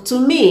talk to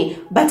me,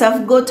 but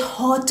I've got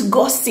hot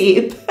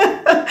gossip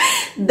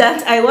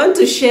that I want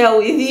to share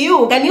with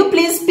you. Can you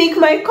please pick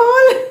my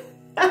call?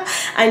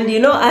 And you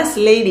know, us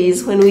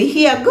ladies, when we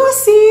hear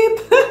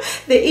gossip,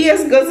 the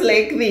ears goes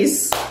like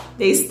this.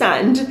 They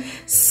stand.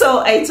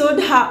 So I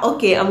told her,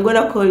 okay, I'm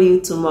gonna call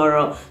you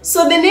tomorrow.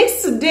 So the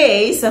next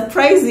day,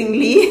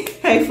 surprisingly,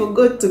 I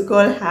forgot to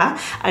call her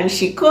and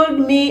she called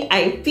me.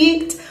 I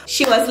picked.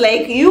 She was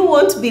like, you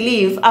won't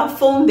believe I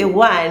found the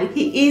one.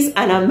 He is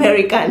an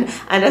American.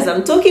 And as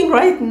I'm talking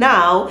right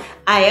now,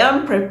 I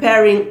am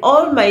preparing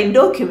all my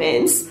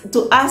documents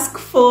to ask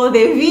for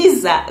the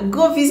visa.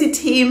 Go visit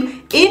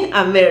him in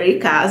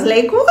America. I was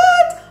like,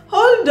 what?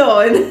 Hold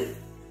on.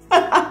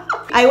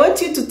 I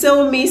want you to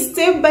tell me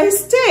step by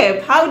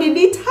step, how did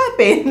it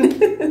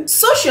happen?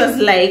 So she was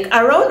like,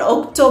 around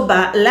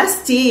October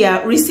last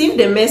year, received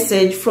a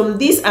message from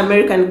this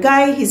American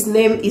guy. His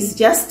name is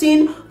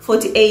Justin,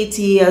 48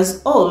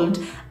 years old.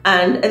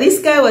 And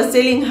this guy was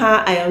telling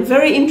her, I am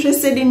very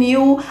interested in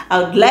you.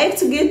 I would like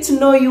to get to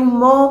know you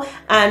more.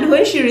 And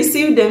when she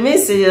received the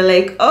message,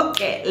 like,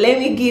 okay, let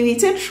me give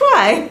it a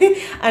try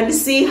and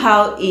see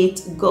how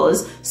it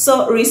goes.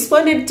 So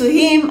responded to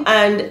him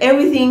and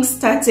everything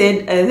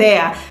started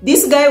there.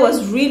 This guy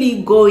was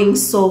really going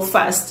so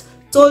fast.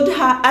 Told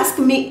her, ask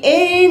me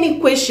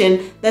any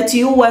question that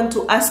you want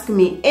to ask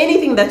me,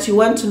 anything that you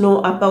want to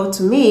know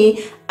about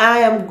me, I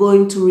am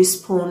going to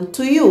respond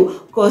to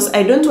you, because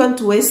I don't want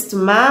to waste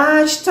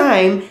much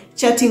time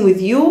chatting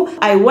with you.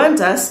 I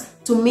want us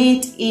to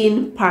meet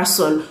in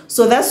person.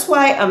 So that's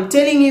why I'm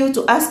telling you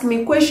to ask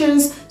me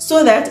questions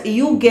so that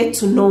you get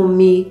to know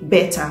me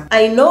better.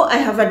 I know I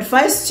have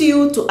advised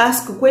you to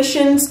ask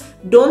questions.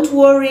 Don't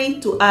worry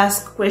to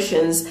ask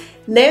questions.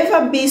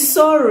 Never be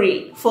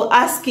sorry for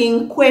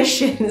asking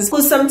questions,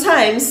 because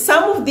sometimes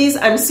some of these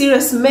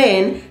unserious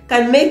men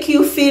can make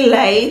you feel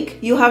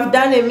like you have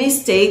done a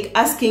mistake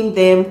asking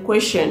them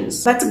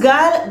questions. But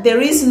girl,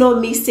 there is no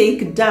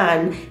mistake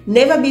done.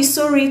 Never be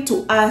sorry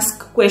to ask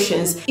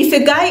questions. If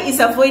a guy is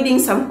avoiding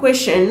some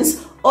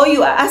questions, or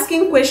you are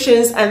asking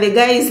questions and the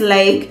guy is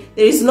like,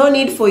 there is no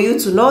need for you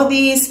to know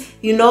this,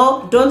 you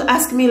know, don't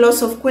ask me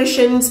lots of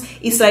questions,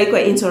 it's like you're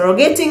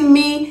interrogating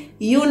me,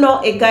 you know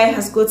a guy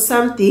has got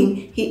something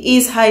he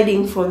is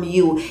hiding from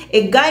you.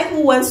 A guy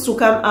who wants to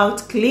come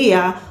out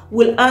clear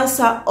will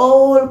answer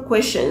all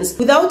questions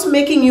without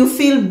making you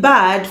feel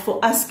bad for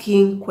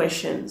asking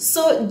questions.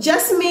 So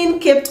Jasmine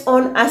kept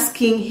on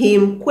asking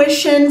him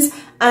questions,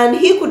 and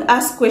he could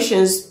ask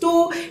questions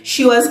too.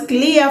 She was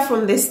clear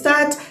from the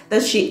start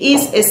that she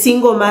is a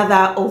single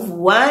mother of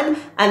one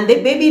and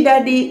the baby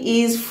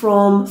daddy is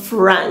from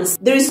France.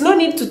 There is no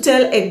need to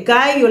tell a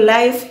guy your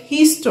life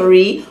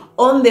history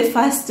on the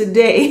first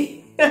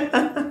day.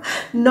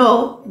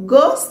 No,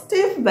 go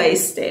step by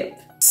step.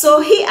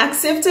 So he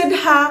accepted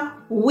her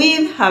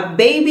with her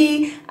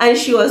baby, and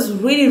she was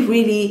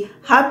really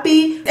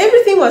happy.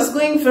 Everything was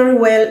going very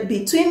well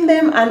between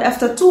them, and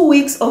after 2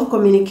 weeks of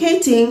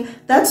communicating,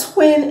 that's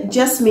when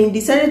Jasmine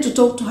decided to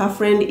talk to her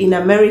friend in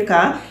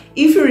America.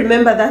 If you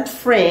remember that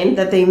friend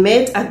that they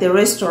met at the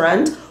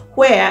restaurant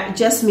where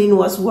Jasmine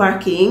was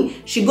working,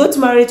 she got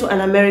married to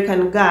an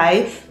American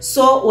guy,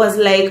 so was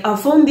like, I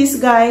found this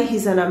guy,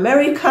 he's an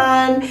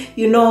American,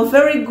 you know,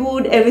 very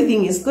good,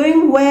 everything is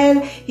going well,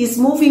 he's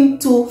moving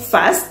too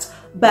fast,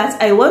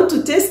 but I want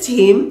to test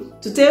him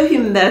to tell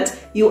him that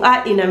you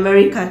are in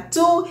America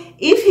too.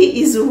 If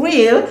he is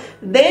real,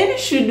 then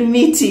should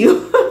meet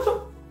you.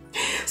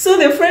 So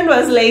the friend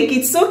was like,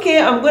 it's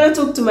okay, I'm gonna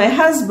talk to my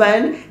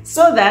husband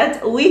so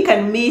that we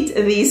can meet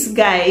this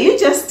guy. You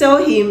just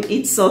tell him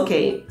it's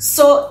okay.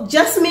 So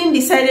Jasmine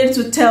decided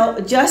to tell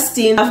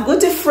Justin, I've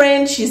got a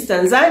friend, she's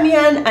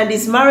Tanzanian and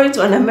is married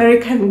to an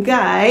American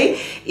guy.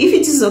 If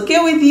it is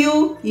okay with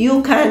you,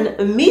 you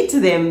can meet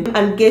them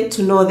and get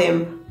to know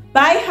them.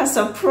 By her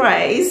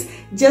surprise,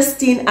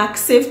 Justin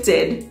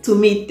accepted to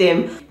meet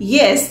them.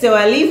 Yes, they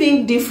were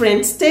living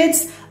different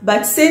states,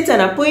 but set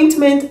an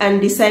appointment and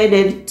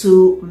decided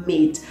to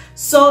meet.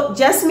 So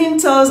Jasmine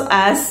tells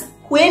us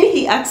when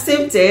he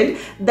accepted,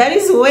 that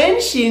is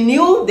when she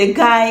knew the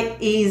guy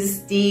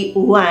is the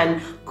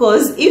one.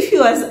 Because if he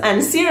was an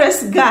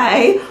unserious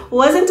guy,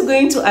 wasn't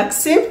going to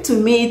accept to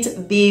meet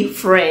the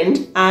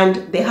friend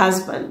and the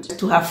husband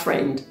to her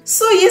friend.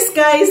 So yes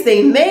guys,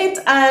 they met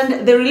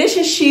and the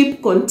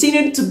relationship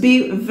continued to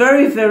be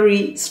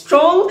very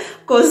strong,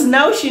 because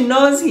now she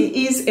knows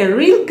he is a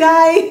real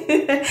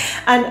guy.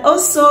 And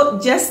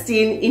also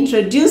Justin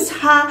introduced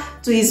her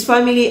to his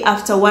family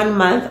after 1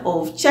 month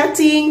of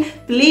chatting.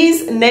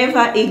 Please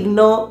never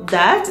ignore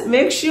that.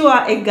 Make sure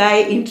a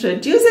guy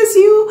introduces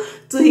you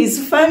to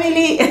his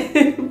family.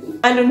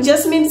 And on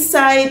Jasmine's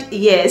side,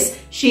 yes,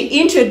 she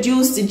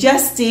introduced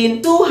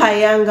Justin to her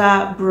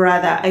younger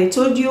brother. I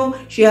told you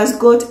she has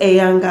got a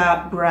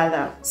younger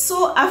brother.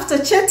 So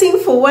after chatting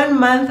for 1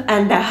 month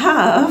and a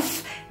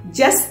half,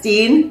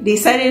 Justin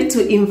decided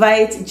to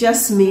invite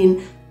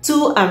Jasmine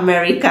to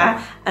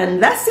America,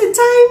 and that's the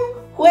time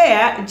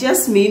where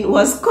Jasmine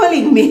was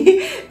calling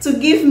me to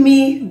give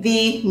me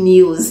the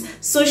news.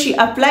 So she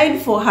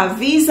applied for her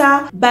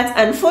visa, but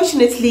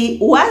unfortunately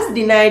was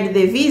denied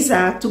the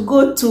visa to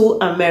go to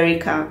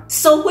America.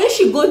 So when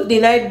she got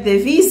denied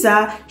the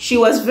visa, she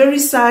was very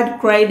sad,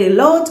 cried a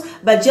lot,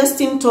 but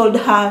Justin told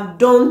her,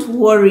 don't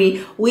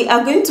worry, we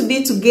are going to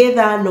be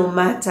together no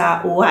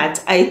matter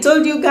what. I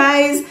told you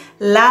guys,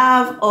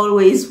 love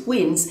always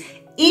wins.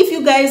 If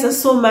you guys are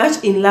so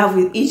much in love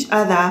with each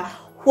other,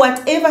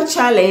 whatever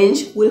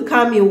challenge will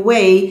come your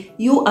way,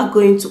 you are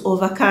going to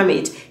overcome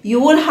it.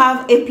 You will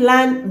have a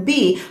plan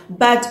B.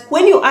 But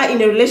when you are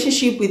in a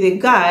relationship with a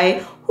guy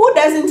who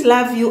doesn't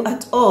love you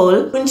at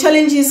all, when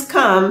challenges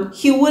come,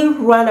 he will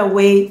run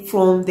away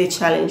from the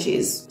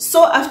challenges.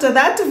 So after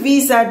that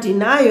visa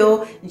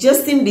denial,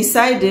 Justin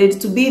decided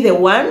to be the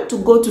one to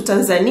go to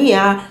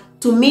Tanzania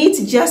to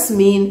meet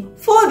Jasmine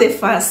for the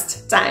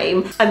first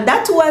time. And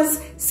that was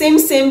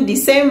same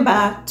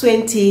December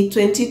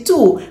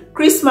 2022.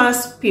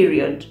 Christmas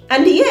period.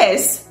 And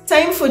yes,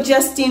 time for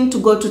Justin to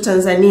go to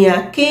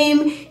Tanzania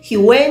came. She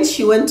went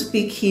to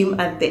pick him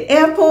at the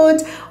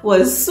airport,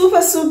 was super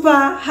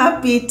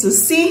happy to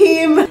see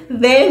him,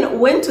 then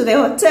went to the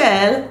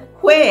hotel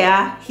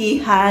where he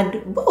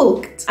had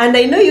booked. And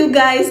I know you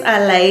guys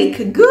are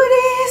like,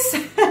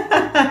 goodies.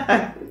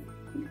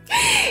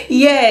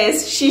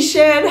 Yes, she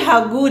shared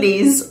her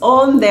goodies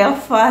on their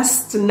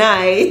first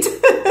night.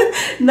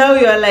 Now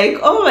you're like,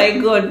 oh my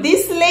god,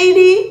 this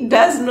lady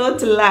does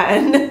not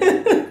learn.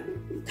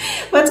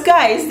 But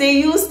guys, they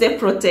used the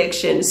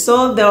protection,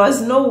 so there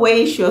was no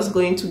way she was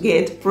going to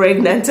get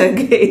pregnant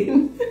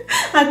again.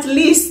 At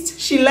least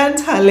she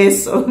learned her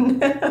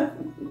lesson.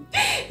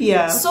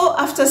 Yeah. So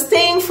after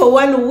staying for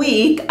 1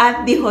 week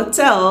at the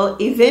hotel,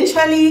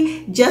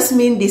 eventually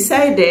Jasmine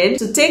decided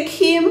to take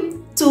him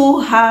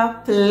to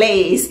her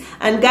place.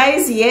 And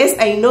guys, yes,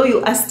 I know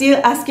you are still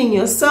asking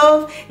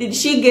yourself, did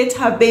she get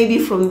her baby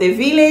from the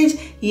village?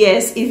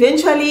 Yes,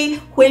 eventually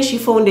when she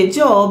found a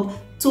job,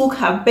 took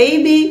her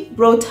baby,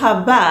 brought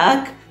her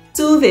back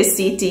to the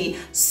city.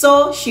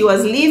 So she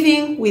was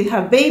living with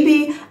her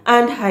baby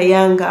and her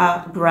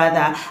younger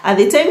brother. At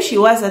the time she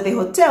was at the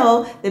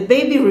hotel, the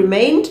baby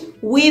remained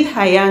with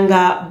her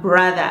younger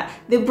brother.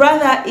 The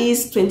brother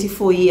is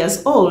 24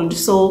 years old,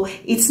 so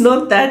it's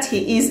not that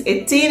he is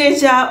a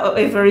teenager or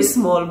a very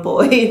small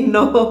boy,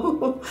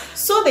 no.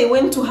 So they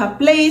went to her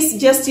place.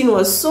 Justin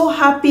was so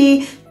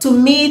happy to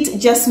meet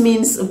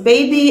Jasmine's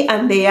baby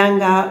and the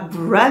younger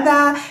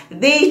brother.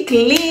 They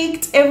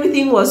clicked,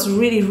 everything was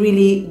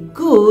really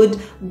good,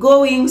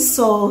 going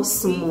so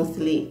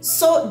smoothly.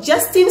 So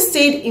Justin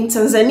stayed in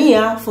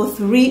Tanzania for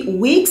 3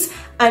 weeks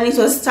and it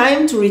was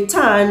time to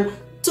return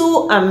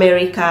to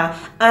America.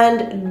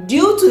 And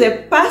due to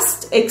the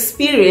past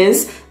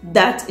experience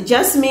that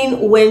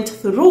Jasmine went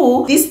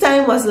through, this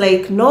time was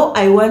like, no,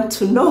 I want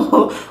to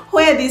know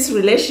where this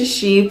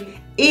relationship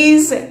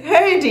is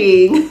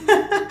heading.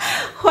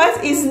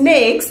 what is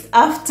next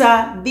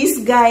after this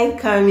guy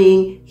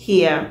coming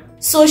here?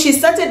 So she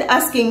started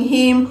asking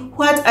him,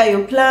 what are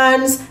your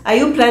plans? Are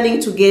you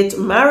planning to get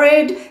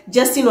married?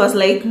 Justin was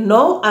like,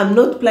 no, I'm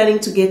not planning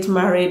to get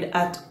married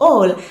at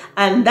all.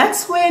 And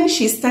that's when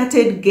she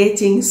started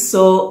getting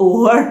so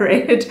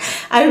worried.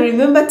 I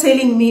remember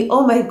telling me,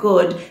 oh my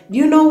God, do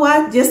you know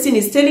what? Justin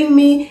is telling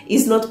me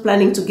he's not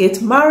planning to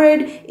get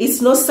married.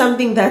 It's not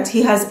something that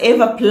he has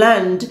ever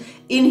planned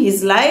in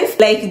his life,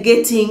 like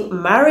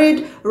getting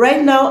married.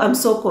 Right now, I'm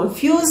so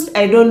confused.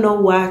 I don't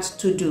know what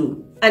to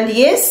do. And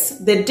yes,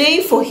 the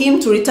day for him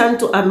to return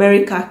to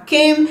America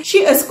came.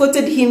 She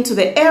escorted him to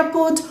the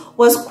airport,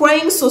 was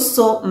crying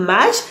so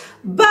much,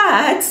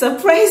 but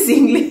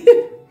surprisingly,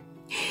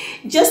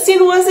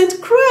 Justin wasn't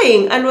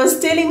crying and was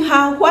telling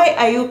her, why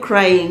are you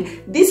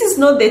crying? This is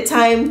not the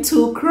time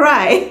to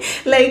cry.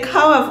 Like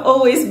how I've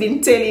always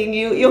been telling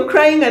you, you're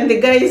crying and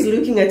the guy is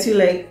looking at you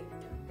like,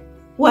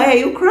 why are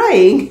you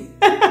crying?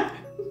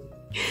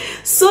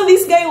 So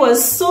this guy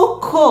was so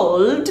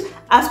cold.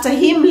 After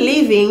him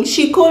leaving,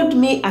 she called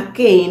me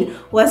again,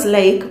 was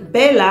like,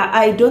 Bella,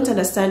 I don't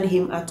understand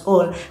him at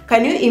all.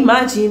 Can you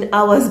imagine?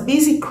 I was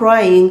busy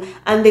crying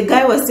and the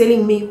guy was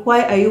telling me,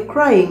 why are you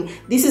crying?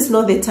 This is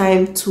not the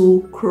time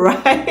to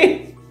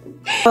cry.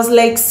 I was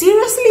like,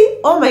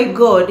 seriously? Oh my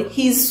God,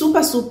 he's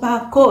super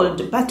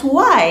cold. But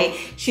why?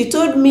 She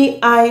told me,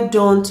 I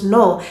don't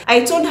know.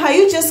 I told her,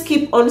 you just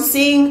keep on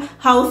seeing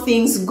how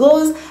things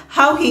goes,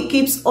 how he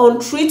keeps on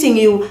treating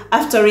you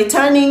after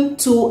returning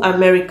to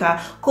America,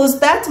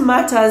 because that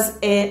matters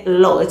a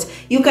lot.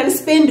 You can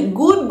spend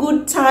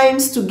good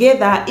times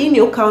together in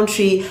your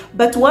country,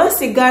 but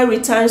once a guy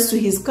returns to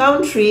his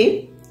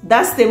country,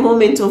 that's the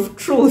moment of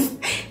truth.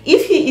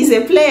 If he is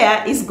a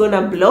player, he's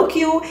gonna block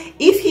you.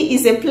 If he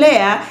is a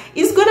player,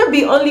 he's gonna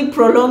be only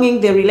prolonging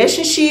the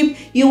relationship.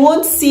 You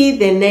won't see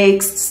the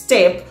next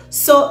step.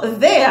 So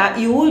there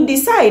you will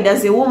decide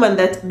as a woman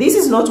that this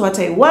is not what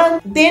I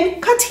want, then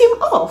cut him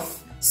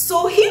off.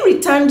 So he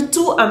returned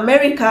to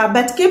America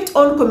but kept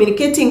on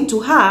communicating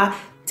to her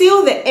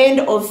till the end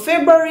of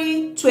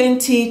February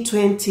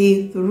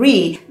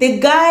 2023. The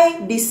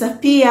guy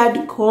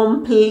disappeared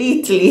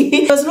completely.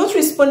 He was not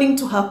responding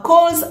to her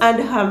calls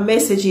and her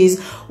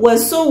messages.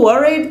 Was so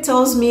worried,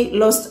 tells me,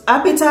 lost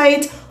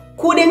appetite,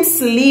 couldn't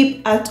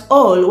sleep at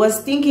all, was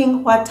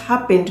thinking what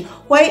happened,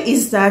 why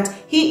is that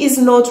he is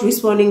not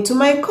responding to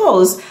my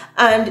calls.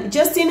 And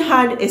Justin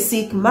had a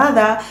sick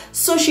mother,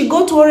 so she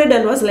got worried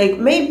and was like,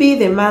 maybe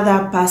the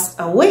mother passed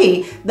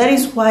away, that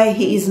is why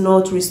he is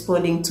not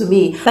responding to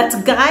me.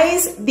 But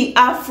guys, the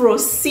Afro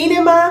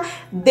cinema,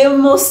 the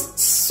most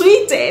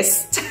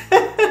sweetest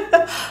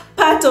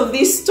part of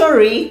this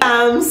story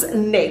comes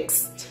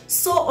next.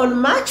 So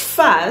on March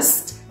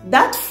 1st,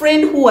 that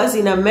friend who was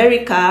in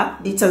America,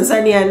 the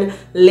Tanzanian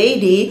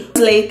lady,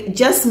 was like,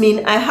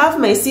 Jasmine, I have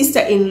my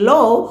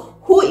sister-in-law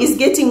who is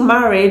getting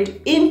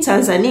married in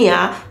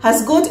Tanzania,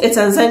 has got a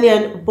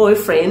Tanzanian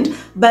boyfriend,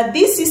 but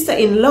this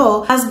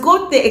sister-in-law has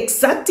got the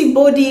exact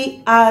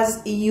body as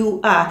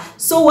you are.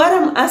 So what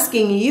I'm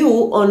asking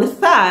you, on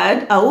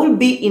 3rd, I will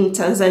be in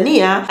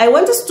Tanzania. I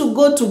want us to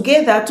go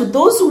together to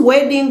those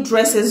wedding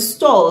dresses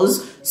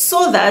stores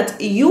so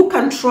that you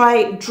can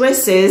try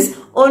dresses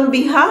on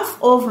behalf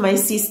of my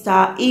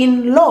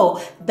sister-in-law,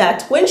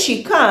 that when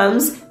she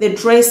comes, the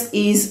dress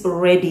is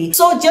ready.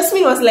 So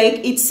Jasmine was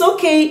like, it's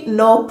okay,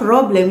 no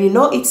problem, you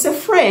know, it's a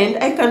friend,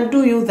 I can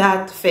do you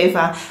that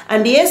favor.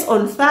 And yes,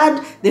 on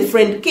 3rd, the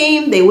friend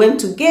came, they went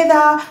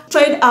together,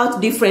 tried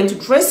out different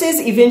dresses,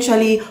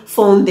 eventually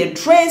found the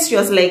dress. She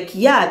was like,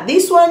 yeah,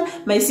 this one,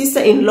 my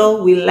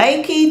sister-in-law will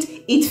like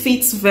it. It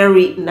fits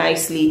very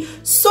nicely.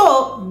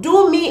 So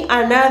do me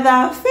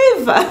another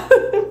favor.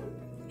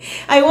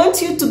 I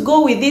want you to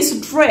go with this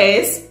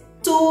dress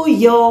to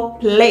your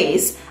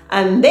place,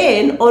 and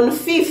then on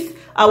 5th,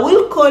 I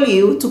will call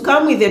you to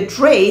come with a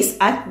dress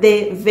at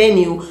the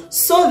venue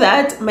so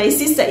that my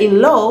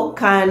sister-in-law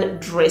can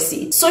dress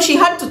it. So she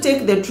had to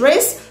take the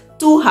dress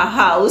to her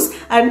house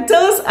and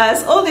tells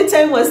us all the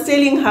time, was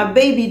telling her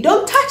baby,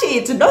 don't touch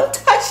it, don't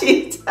touch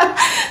it.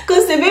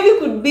 Because the baby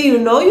could be, you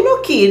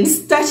know,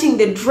 kids touching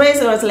the dress.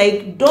 And I was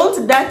like,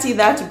 don't dirty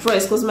that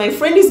dress because my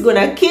friend is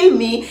gonna kill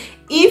me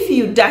if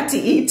you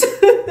dirty it.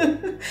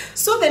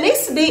 So the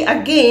next day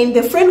again,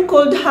 the friend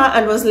called her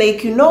and was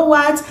like, you know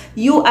what,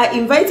 you are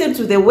invited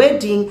to the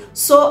wedding,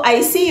 so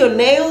I see your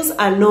nails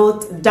are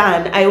not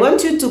done. I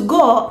want you to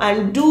go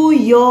and do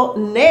your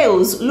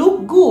nails,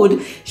 look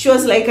good. She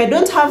was like, I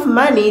don't have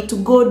money to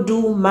go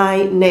do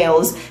my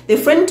nails. The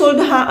friend told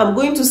her, I'm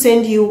going to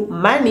send you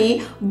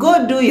money,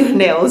 go do your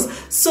nails.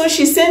 So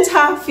she sent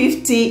her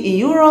 50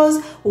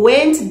 euros,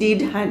 went,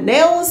 did her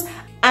nails,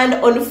 and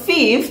on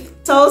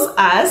 5th tells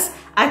us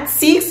at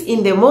 6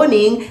 in the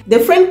morning, the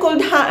friend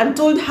called her and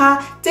told her,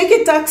 take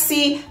a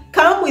taxi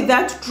come with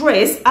that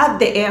dress at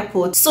the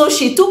airport. So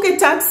she took a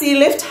taxi,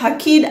 left her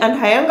kid and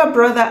her younger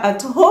brother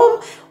at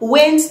home,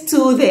 went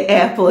to the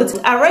airport.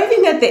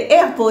 Arriving at the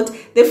airport,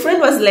 the friend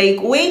was like,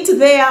 wait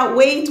there,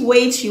 wait.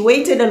 She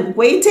waited and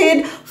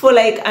waited for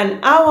like an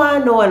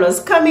hour. No one was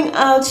coming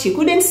out. She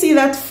couldn't see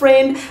that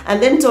friend,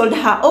 and then told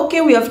her,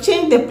 okay, we have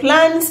changed the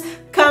plans.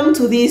 Come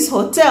to this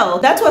hotel.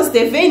 That was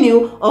the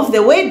venue of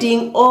the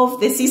wedding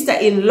of the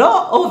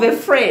sister-in-law of a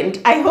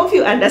friend. I hope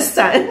you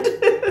understand.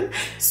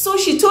 So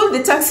she told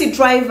the taxi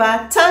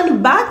driver,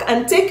 turn back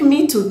and take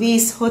me to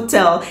this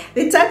hotel.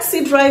 The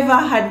taxi driver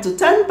had to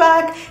turn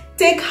back,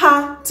 take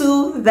her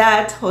to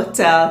that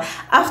hotel.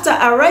 After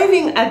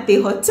arriving at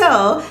the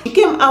hotel, she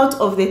came out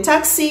of the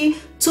taxi,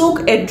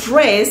 took a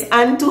dress,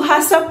 and to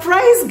her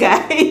surprise,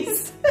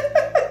 guys,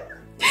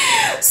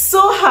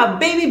 so her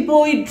baby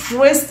boy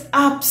dressed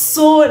up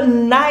so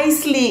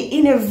nicely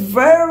in a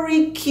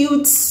very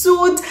cute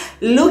suit,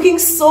 looking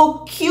so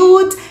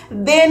cute.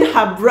 Then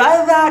her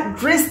brother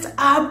dressed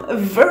up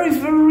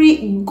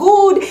very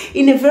good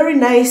in a very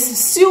nice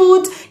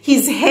suit.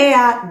 His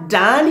hair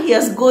done. He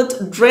has got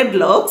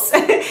dreadlocks.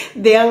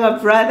 The younger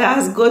brother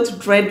has got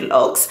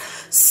dreadlocks.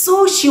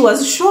 So she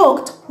was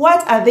shocked.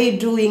 What are they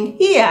doing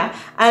here?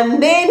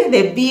 And then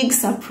the big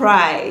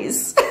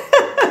surprise.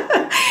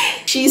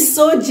 She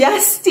saw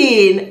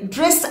Justin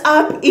dressed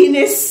up in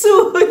a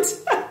suit,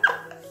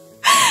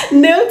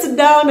 knelt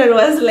down and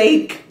was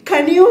like,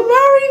 can you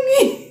marry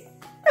me?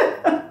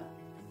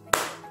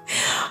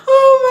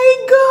 Oh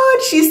my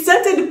God, she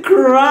started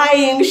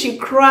crying. She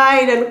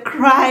cried and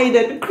cried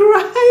and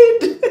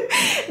cried.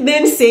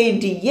 Then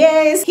said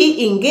yes.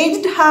 He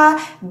engaged her.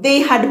 They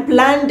had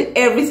planned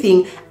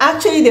everything.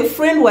 Actually, the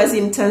friend was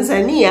in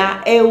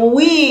Tanzania a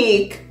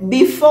week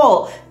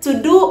before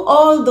to do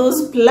all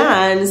those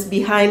plans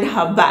behind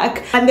her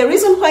back. And the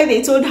reason why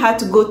they told her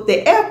to go to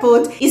the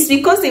airport is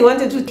because they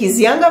wanted to take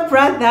his younger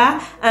brother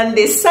and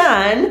the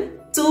son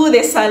to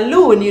the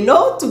saloon, you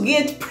know, to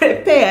get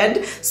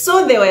prepared.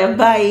 So they were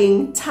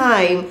buying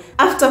time.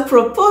 After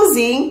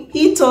proposing,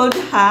 he told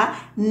her,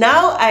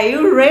 now are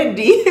you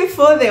ready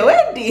for the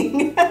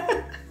wedding?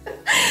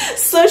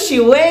 So she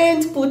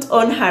went, put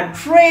on her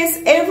dress.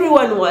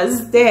 Everyone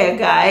was there,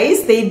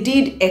 guys. They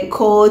did a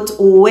court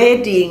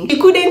wedding. She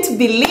couldn't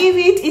believe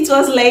it. It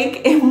was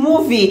like a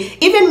movie.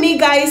 Even me,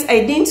 guys,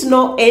 I didn't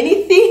know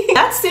anything.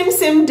 That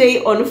same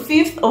day on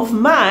 5th of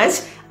March,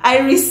 I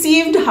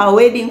received her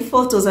wedding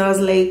photos. I was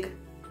like,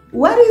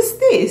 what is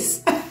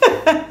this?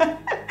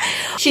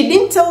 She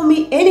didn't tell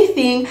me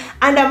anything,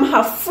 and I'm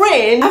her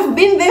friend. I've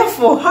been there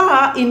for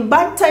her in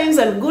bad times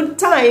and good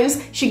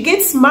times. She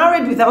gets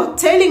married without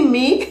telling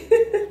me.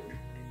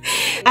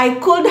 I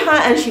called her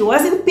and she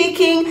wasn't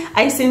picking.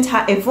 I sent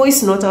her a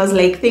voice note. I was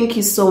like, thank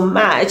you so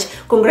much.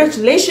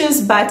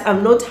 Congratulations, but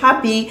I'm not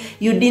happy.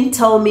 You didn't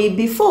tell me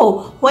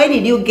before. Why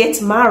did you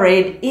get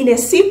married in a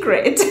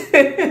secret?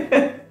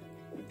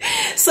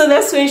 So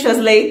that's when she was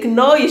like,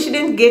 no, you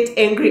shouldn't get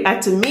angry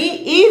at me.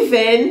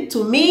 Even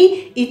to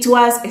me, it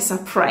was a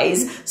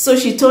surprise. So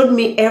she told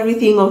me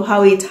everything of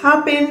how it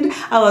happened.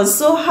 I was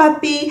so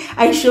happy.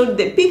 I showed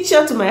the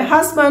picture to my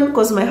husband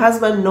because my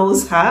husband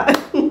knows her.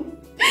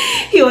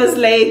 He was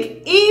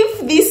like,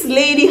 if this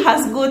lady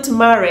has got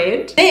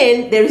married,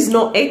 then there is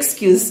no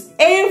excuse.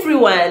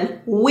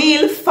 Everyone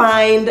will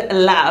find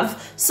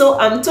love. So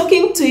I'm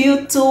talking to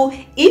you too.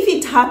 If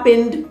it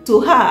happened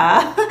to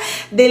her,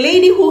 the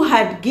lady who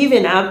had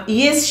given up,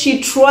 yes,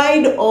 she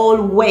tried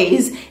all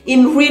ways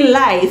in real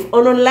life,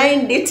 on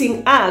online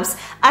dating apps,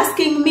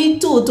 asking me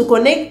too to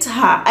connect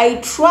her. I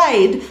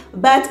tried,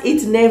 but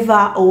it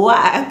never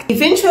worked.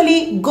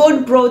 Eventually,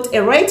 God brought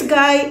a right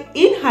guy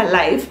in her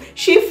life.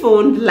 She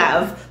found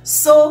love.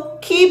 So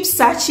keep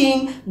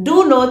searching.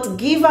 Do not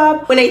give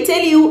up. When I tell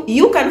you,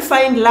 you can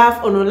find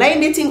love on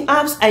online dating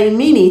apps, I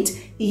mean it.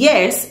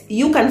 Yes,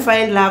 you can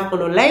find love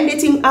on online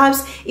dating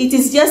apps. It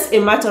is just a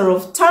matter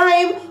of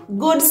time.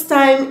 God's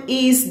time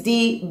is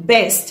the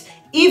best.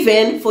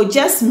 Even for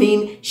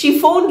Jasmine, she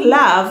found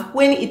love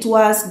when it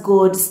was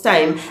God's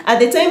time. At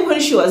the time when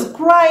she was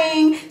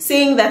crying,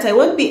 saying that I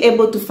won't be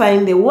able to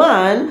find the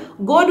one,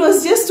 God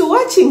was just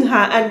watching her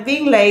and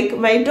being like,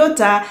 my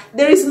daughter,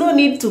 there is no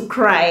need to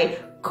cry,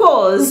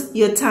 because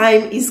your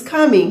time is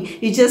coming.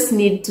 You just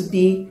need to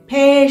be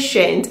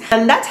patient.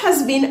 And that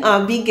has been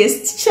our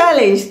biggest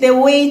challenge. The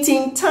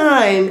waiting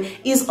time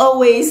is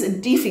always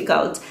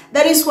difficult.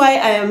 That is why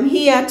I am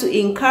here to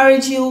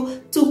encourage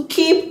you to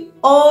keep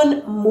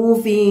on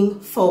moving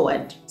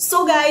forward.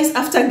 So guys,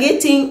 after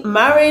getting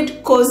married,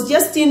 because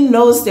Justin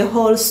knows the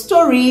whole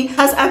story,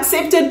 has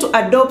accepted to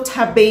adopt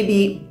her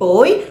baby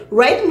boy.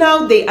 Right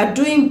now they are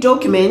doing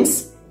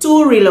documents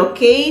to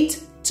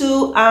relocate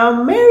to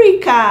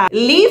America,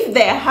 live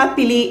there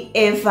happily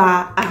ever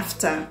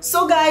after.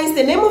 So guys,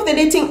 the name of the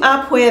dating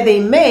app where they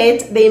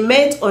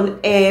met on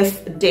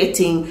F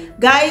Dating.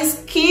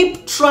 Guys,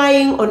 keep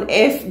trying on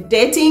F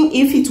Dating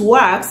if it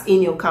works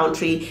in your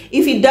country.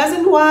 If it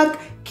doesn't work,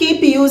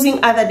 keep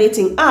using other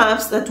dating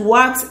apps that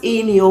works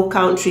in your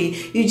country.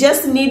 You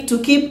just need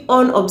to keep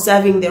on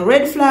observing the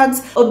red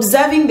flags,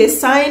 observing the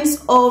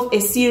signs of a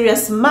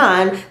serious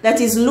man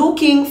that is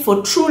looking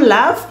for true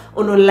love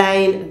on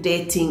online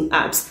dating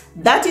apps.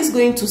 That is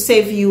going to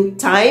save you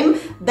time.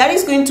 That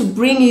is going to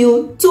bring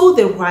you to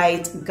the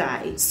right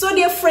guy. So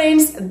dear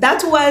friends,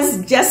 that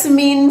was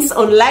Jasmine's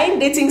online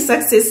dating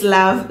success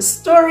love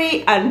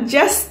story. And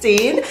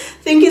Justin,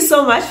 thank you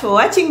so much for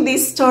watching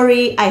this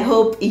story. I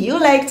hope you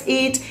liked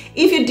it.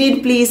 If you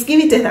did, please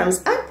give it a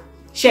thumbs up.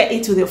 Share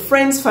it with your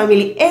friends,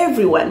 family,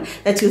 everyone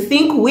that you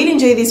think will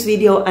enjoy this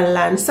video and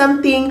learn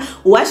something.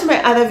 Watch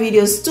my other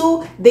videos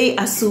too. They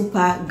are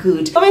super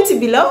good. Comment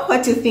below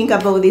what you think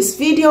about this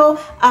video.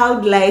 I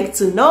would like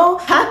to know.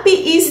 Happy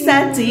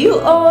Easter to you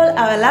all,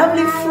 our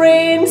lovely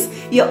friends.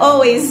 You're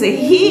always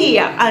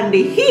here and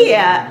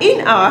here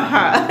in our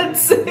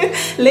hearts.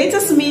 Let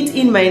us meet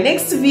in my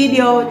next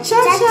video.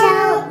 Ciao,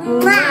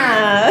 ciao.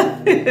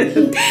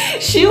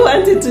 She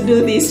wanted to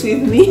do this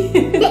with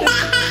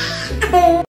me.